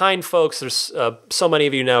kind folks, there's so many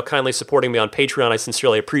of you now kindly supporting me on Patreon. I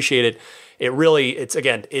sincerely appreciate it.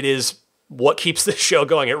 It is what keeps this show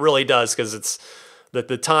going. It really does, because it's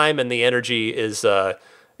the time and the energy is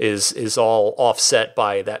all offset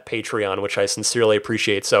by that Patreon, which I sincerely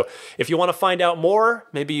appreciate. So if you want to find out more,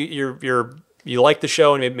 maybe you like the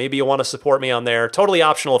show and maybe you want to support me on there, totally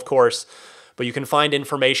optional, of course, but you can find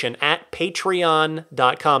information at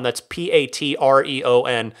patreon.com. That's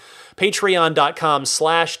Patreon,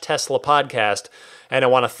 patreon.com/Tesla podcast. And I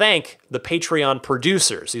want to thank the Patreon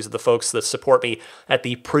producers. These are the folks that support me at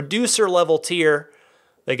the producer level tier.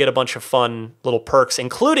 They get a bunch of fun little perks,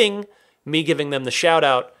 including me giving them the shout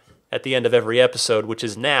out at the end of every episode, which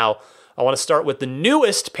is now. I want to start with the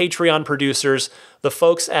newest Patreon producers, the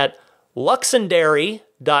folks at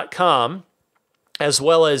Luxendary.com, as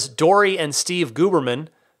well as Dory and Steve Guberman.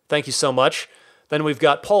 Thank you so much. Then we've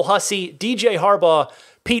got Paul Hussey, DJ Harbaugh,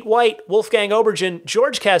 Pete White, Wolfgang Obergen,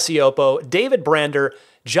 George Cassiopo, David Brander,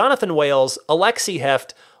 Jonathan Wales, Alexi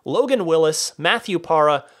Heft, Logan Willis, Matthew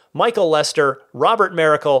Parra, Michael Lester, Robert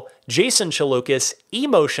Miracle, Jason Chalukas,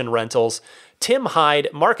 Emotion Rentals, Tim Hyde,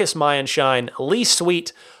 Marcus Mayenshine, Lee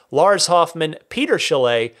Sweet, Lars Hoffman, Peter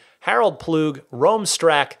Chalet, Harold Plug, Rome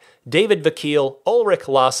Strack, David Vakil, Ulrich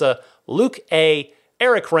Lassa, Luke A.,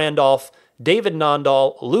 Eric Randolph, David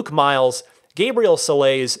Nondahl, Luke Miles, Gabriel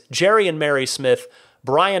Salays, Jerry and Mary Smith,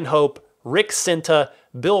 Brian Hope, Rick Cinta,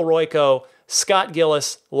 Bill Royko, Scott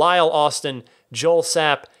Gillis, Lyle Austin, Joel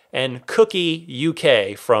Sapp, and Cookie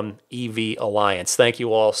UK from EV Alliance. Thank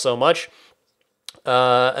you all so much.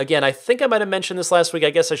 Again, I think I might have mentioned this last week. I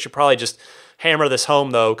guess I should probably just hammer this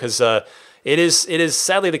home, though, because it is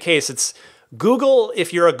sadly the case. It's Google.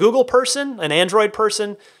 If you're a Google person, an Android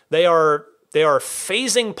person, they are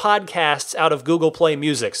phasing podcasts out of Google Play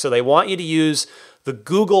Music. So they want you to use the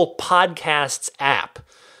Google Podcasts app.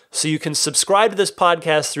 So you can subscribe to this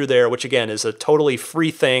podcast through there, which again is a totally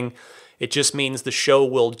free thing. It just means the show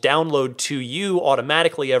will download to you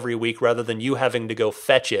automatically every week rather than you having to go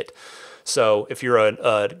fetch it. So if you're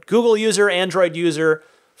a Google user, Android user,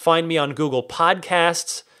 find me on Google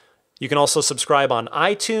Podcasts. You can also subscribe on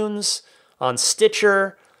iTunes, on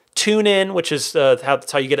Stitcher, TuneIn, which is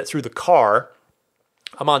that's how you get it through the car.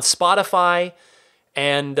 I'm on Spotify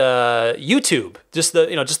and YouTube. Just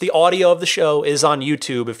the audio of the show is on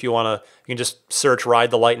YouTube. If you want to, you can just search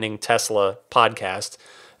 "Ride the Lightning Tesla Podcast"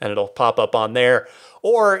 and it'll pop up on there.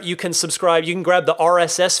 Or you can subscribe. You can grab the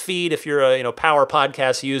RSS feed if you're a Power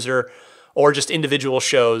Podcast user, or just individual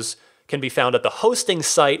shows can be found at the hosting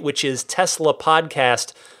site, which is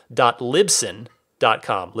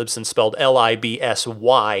teslapodcast.libsyn.com. Libsyn spelled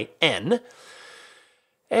Libsyn.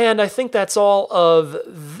 And I think that's all of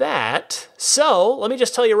that. So let me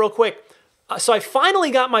just tell you real quick. So I finally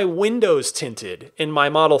got my windows tinted in my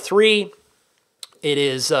Model 3. It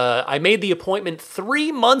is, I made the appointment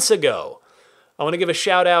 3 months ago. I want to give a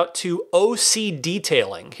shout out to OC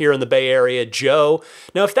Detailing here in the Bay Area, Joe.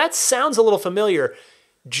 Now, if that sounds a little familiar,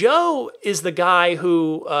 Joe is the guy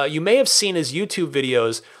who you may have seen his YouTube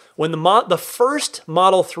videos when the first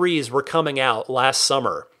Model 3s were coming out last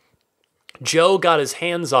summer. Joe got his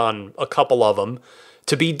hands on a couple of them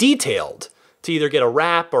to be detailed, to either get a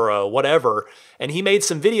wrap or a whatever, and he made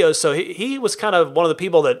some videos. So he was kind of one of the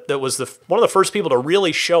people that was one of the first people to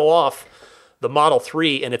really show off the Model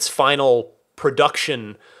 3 in its final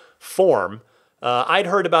production form. I'd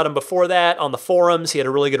heard about him before that on the forums. He had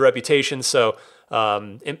a really good reputation. So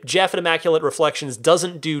Jeff at Immaculate Reflections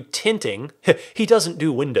doesn't do tinting. He doesn't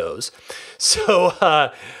do windows. So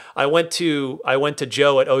I went to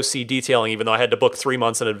Joe at OC Detailing, even though I had to book 3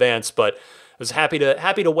 months in advance. But I was happy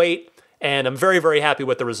to wait, and I'm very, very happy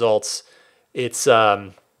with the results. It's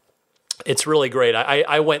really great.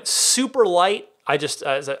 I went super light.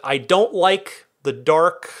 I don't like the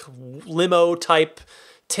dark limo type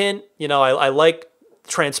tint. You know, I like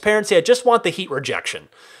transparency. I just want the heat rejection.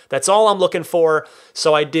 That's all I'm looking for.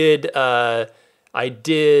 So I did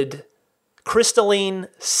crystalline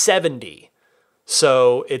 70.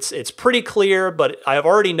 So it's pretty clear, but I've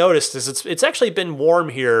already noticed this. It's actually been warm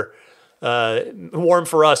here, warm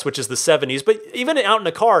for us, which is the 70s. But even out in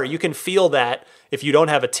the car, you can feel that if you don't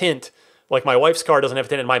have a tint. Like my wife's car doesn't have a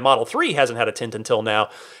tint, and my Model 3 hasn't had a tint until now.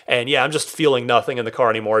 And yeah, I'm just feeling nothing in the car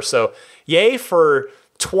anymore. So yay for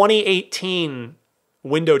 2018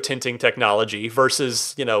 window tinting technology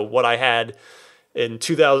versus, you know, what I had in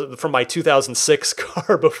 2000 from my 2006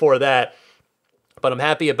 car before that. But I'm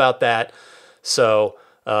happy about that. So,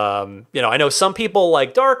 you know, I know some people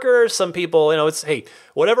like darker, some people, you know, it's, hey,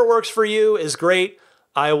 whatever works for you is great.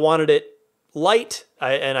 I wanted it light,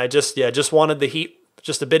 and I just wanted the heat,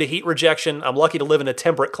 just a bit of heat rejection. I'm lucky to live in a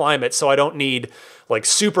temperate climate, so I don't need like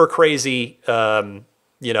super crazy,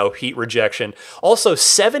 you know, heat rejection. Also,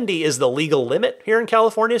 70 is the legal limit here in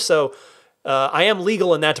California, so I am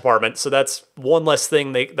legal in that department, so that's one less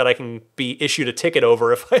thing that I can be issued a ticket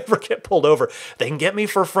over if I ever get pulled over. They can get me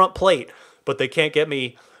for front plate, but they can't get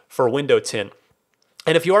me for window tint.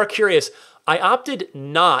 And if you are curious, I opted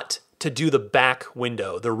not to do the back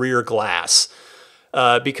window, the rear glass,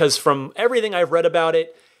 because from everything I've read about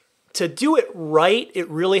it, to do it right, it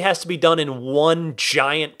really has to be done in one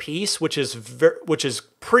giant piece, which is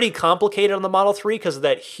pretty complicated on the Model 3 because of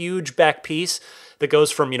that huge back piece that goes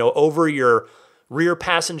from, you know, over your rear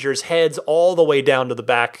passengers' heads all the way down to the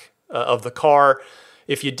back of the car.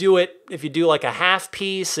 If you do like a half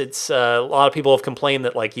piece, it's a lot of people have complained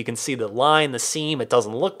that like you can see the line, the seam, it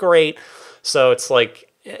doesn't look great. So it's like,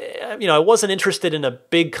 you know, I wasn't interested in a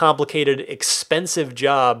big, complicated, expensive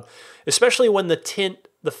job, especially when the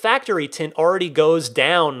factory tint already goes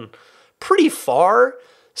down pretty far.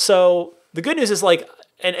 So the good news is like,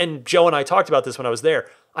 and Joe and I talked about this when I was there,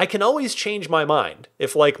 I can always change my mind.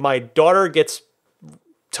 If like my daughter gets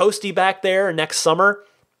toasty back there next summer,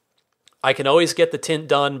 I can always get the tint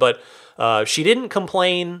done, but she didn't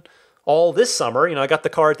complain all this summer. You know, I got the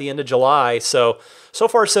car at the end of July, so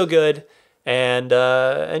far so good. And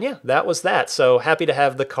yeah, that was that. So happy to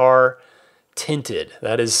have the car tinted.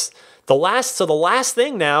 That is the last. So the last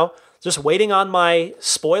thing now, just waiting on my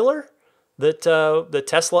spoiler that the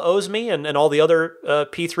Tesla owes me and all the other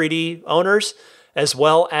P3D owners, as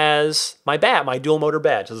well as my dual motor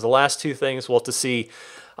badge. Those are the last two things we'll have to see.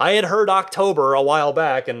 I had heard October a while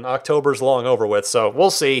back, and October's long over with, so we'll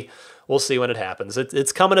see. We'll see when it happens.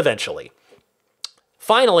 It's coming eventually.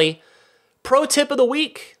 Finally, pro tip of the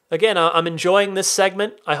week. Again, I'm enjoying this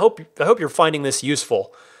segment. I hope you're finding this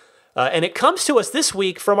useful. And it comes to us this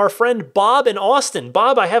week from our friend Bob in Austin.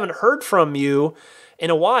 Bob, I haven't heard from you in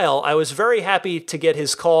a while. I was very happy to get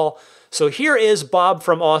his call. So here is Bob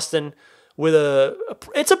from Austin with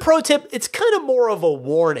it's a pro tip. It's kind of more of a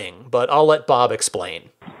warning, but I'll let Bob explain.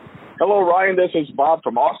 Hello, Ryan. This is Bob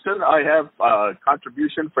from Austin. I have a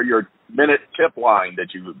contribution for your minute tip line that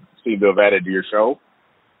you seem to have added to your show.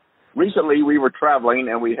 Recently, we were traveling,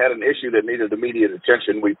 and we had an issue that needed immediate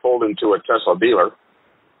attention. We pulled into a Tesla dealer.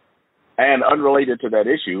 And unrelated to that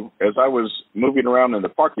issue, as I was moving around in the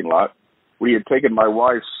parking lot, we had taken my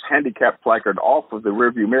wife's handicap placard off of the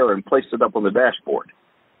rearview mirror and placed it up on the dashboard.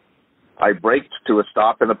 I braked to a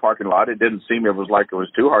stop in the parking lot. It didn't seem it was like it was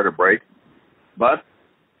too hard to brake, but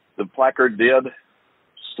the placard did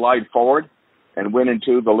slide forward and went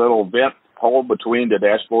into the little vent hole between the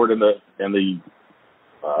dashboard and the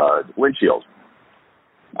windshield.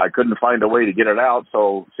 I couldn't find a way to get it out,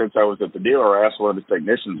 so since I was at the dealer, I asked one of the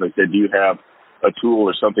technicians, I said, do you have a tool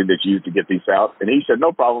or something that you use to get these out? And he said,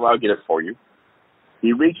 no problem, I'll get it for you.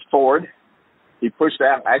 He reached forward. He pushed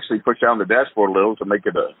down the dashboard a little to make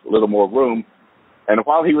it a little more room. And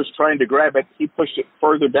while he was trying to grab it, he pushed it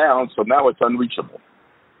further down, so now it's unreachable.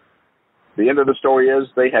 The end of the story is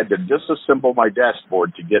they had to disassemble my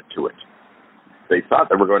dashboard to get to it. They thought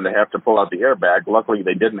they were going to have to pull out the airbag. Luckily,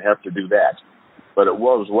 they didn't have to do that. But it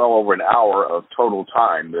was well over an hour of total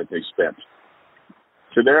time that they spent.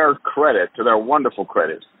 To their credit, to their wonderful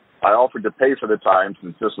credit, I offered to pay for the time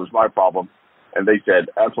since this was my problem. And they said,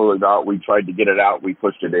 absolutely not. We tried to get it out. We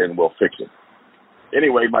pushed it in. We'll fix it.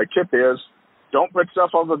 Anyway, my tip is don't put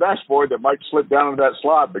stuff on the dashboard that might slip down into that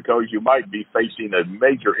slot because you might be facing a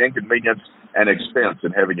major inconvenience and expense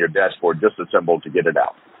in having your dashboard disassembled to get it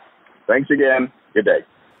out. Thanks again. Good day.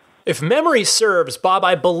 If memory serves, Bob,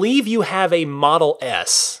 I believe you have a Model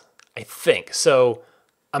S, I think. So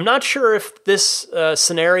I'm not sure if this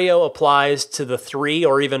scenario applies to the 3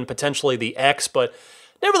 or even potentially the X, but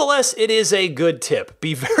nevertheless, it is a good tip.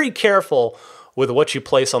 Be very careful with what you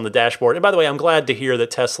place on the dashboard. And by the way, I'm glad to hear that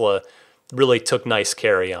Tesla really took nice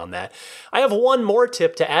carry on that. I have one more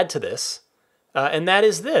tip to add to this, and that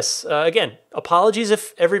is this. Again, apologies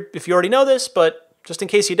if you already know this, but just in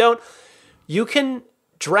case you don't, you can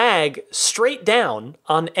drag straight down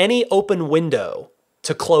on any open window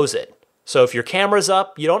to close it. So if your camera's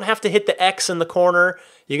up, you don't have to hit the X in the corner.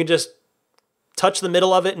 You can just touch the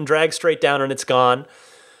middle of it and drag straight down and it's gone.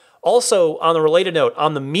 Also, on a related note,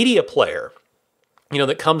 on the media player,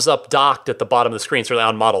 that comes up docked at the bottom of the screen, certainly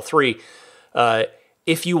on Model 3,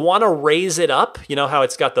 if you want to raise it up, how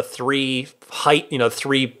it's got the three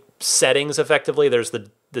settings effectively. There's the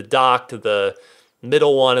docked, the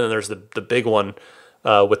middle one, and then there's the big one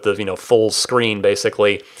with the full screen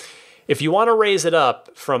basically. If you want to raise it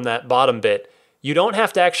up from that bottom bit, you don't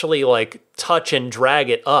have to actually touch and drag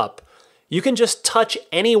it up. You can just touch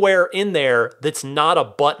anywhere in there that's not a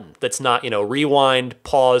button, that's not, rewind,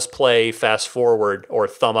 pause, play, fast forward, or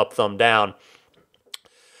thumb up, thumb down.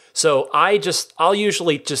 So I'll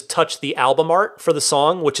usually just touch the album art for the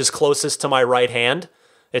song, which is closest to my right hand.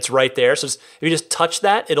 It's right there. So if you just touch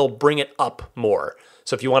that, it'll bring it up more.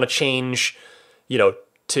 So if you want to change,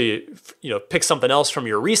 to pick something else from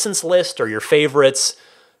your recents list or your favorites,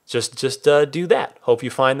 just do that. Hope you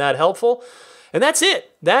find that helpful. And that's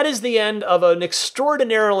it. That is the end of an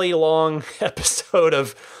extraordinarily long episode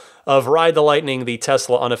of Ride the Lightning, the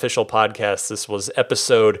Tesla unofficial podcast. This was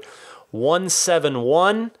episode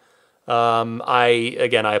 171.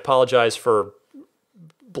 I apologize for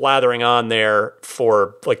blathering on there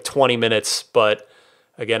for 20 minutes, but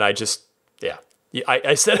again, I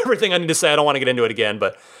said everything I need to say. I don't want to get into it again,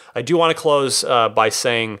 but I do want to close by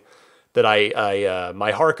saying that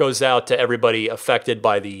my heart goes out to everybody affected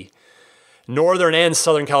by the Northern and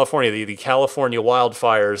Southern California, the California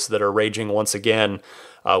wildfires that are raging once again.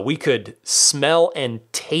 We could smell and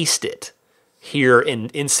taste it here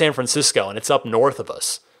in San Francisco, and it's up north of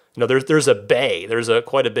us. There's a bay. There's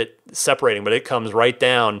quite a bit separating, but it comes right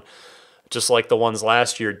down, just like the ones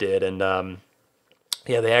last year did. And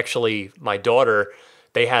they actually, my daughter,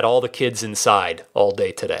 they had all the kids inside all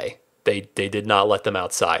day today. They did not let them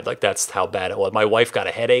outside. That's how bad it was. My wife got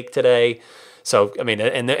a headache today. So, I mean,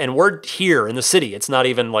 and we're here in the city. It's not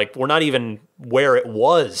even we're not even where it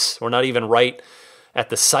was. We're not even right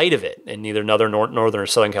at the site of it in either Northern or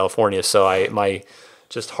Southern California. So my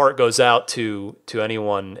just heart goes out to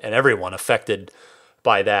anyone and everyone affected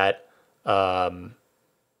by that.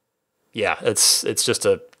 It's just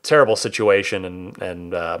a terrible situation,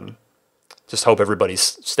 and just hope everybody's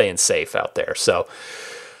staying safe out there. So,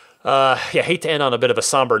 hate to end on a bit of a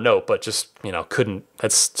somber note, but just, couldn't,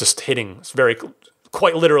 that's just it's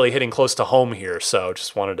quite literally hitting close to home here. So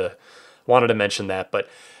just wanted to mention that, but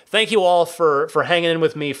thank you all for hanging in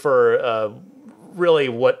with me for, really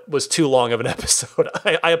what was too long of an episode.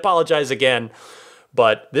 I apologize again,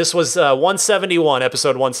 but this was, 171,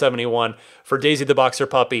 episode 171 for Daisy the Boxer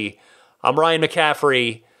Puppy. I'm Ryan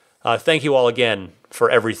McCaffrey. Thank you all again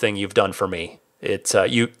for everything you've done for me. This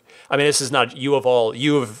is not, you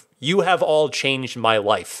have all changed my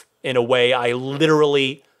life in a way I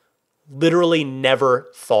literally never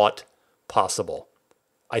thought possible.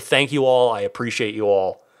 I thank you all. I appreciate you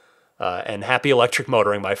all. And happy electric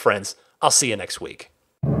motoring, my friends. I'll see you next week.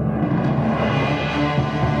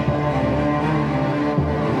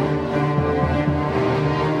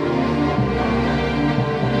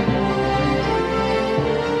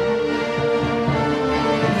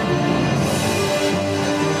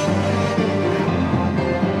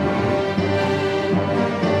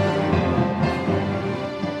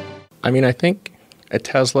 I think a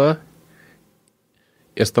Tesla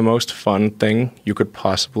is the most fun thing you could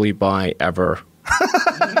possibly buy ever.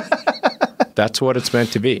 That's what it's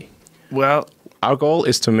meant to be. Well, our goal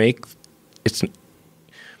is to make it's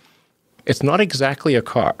not exactly a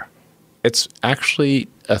car. It's actually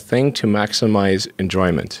a thing to maximize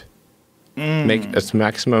enjoyment. Make it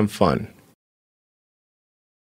maximum fun.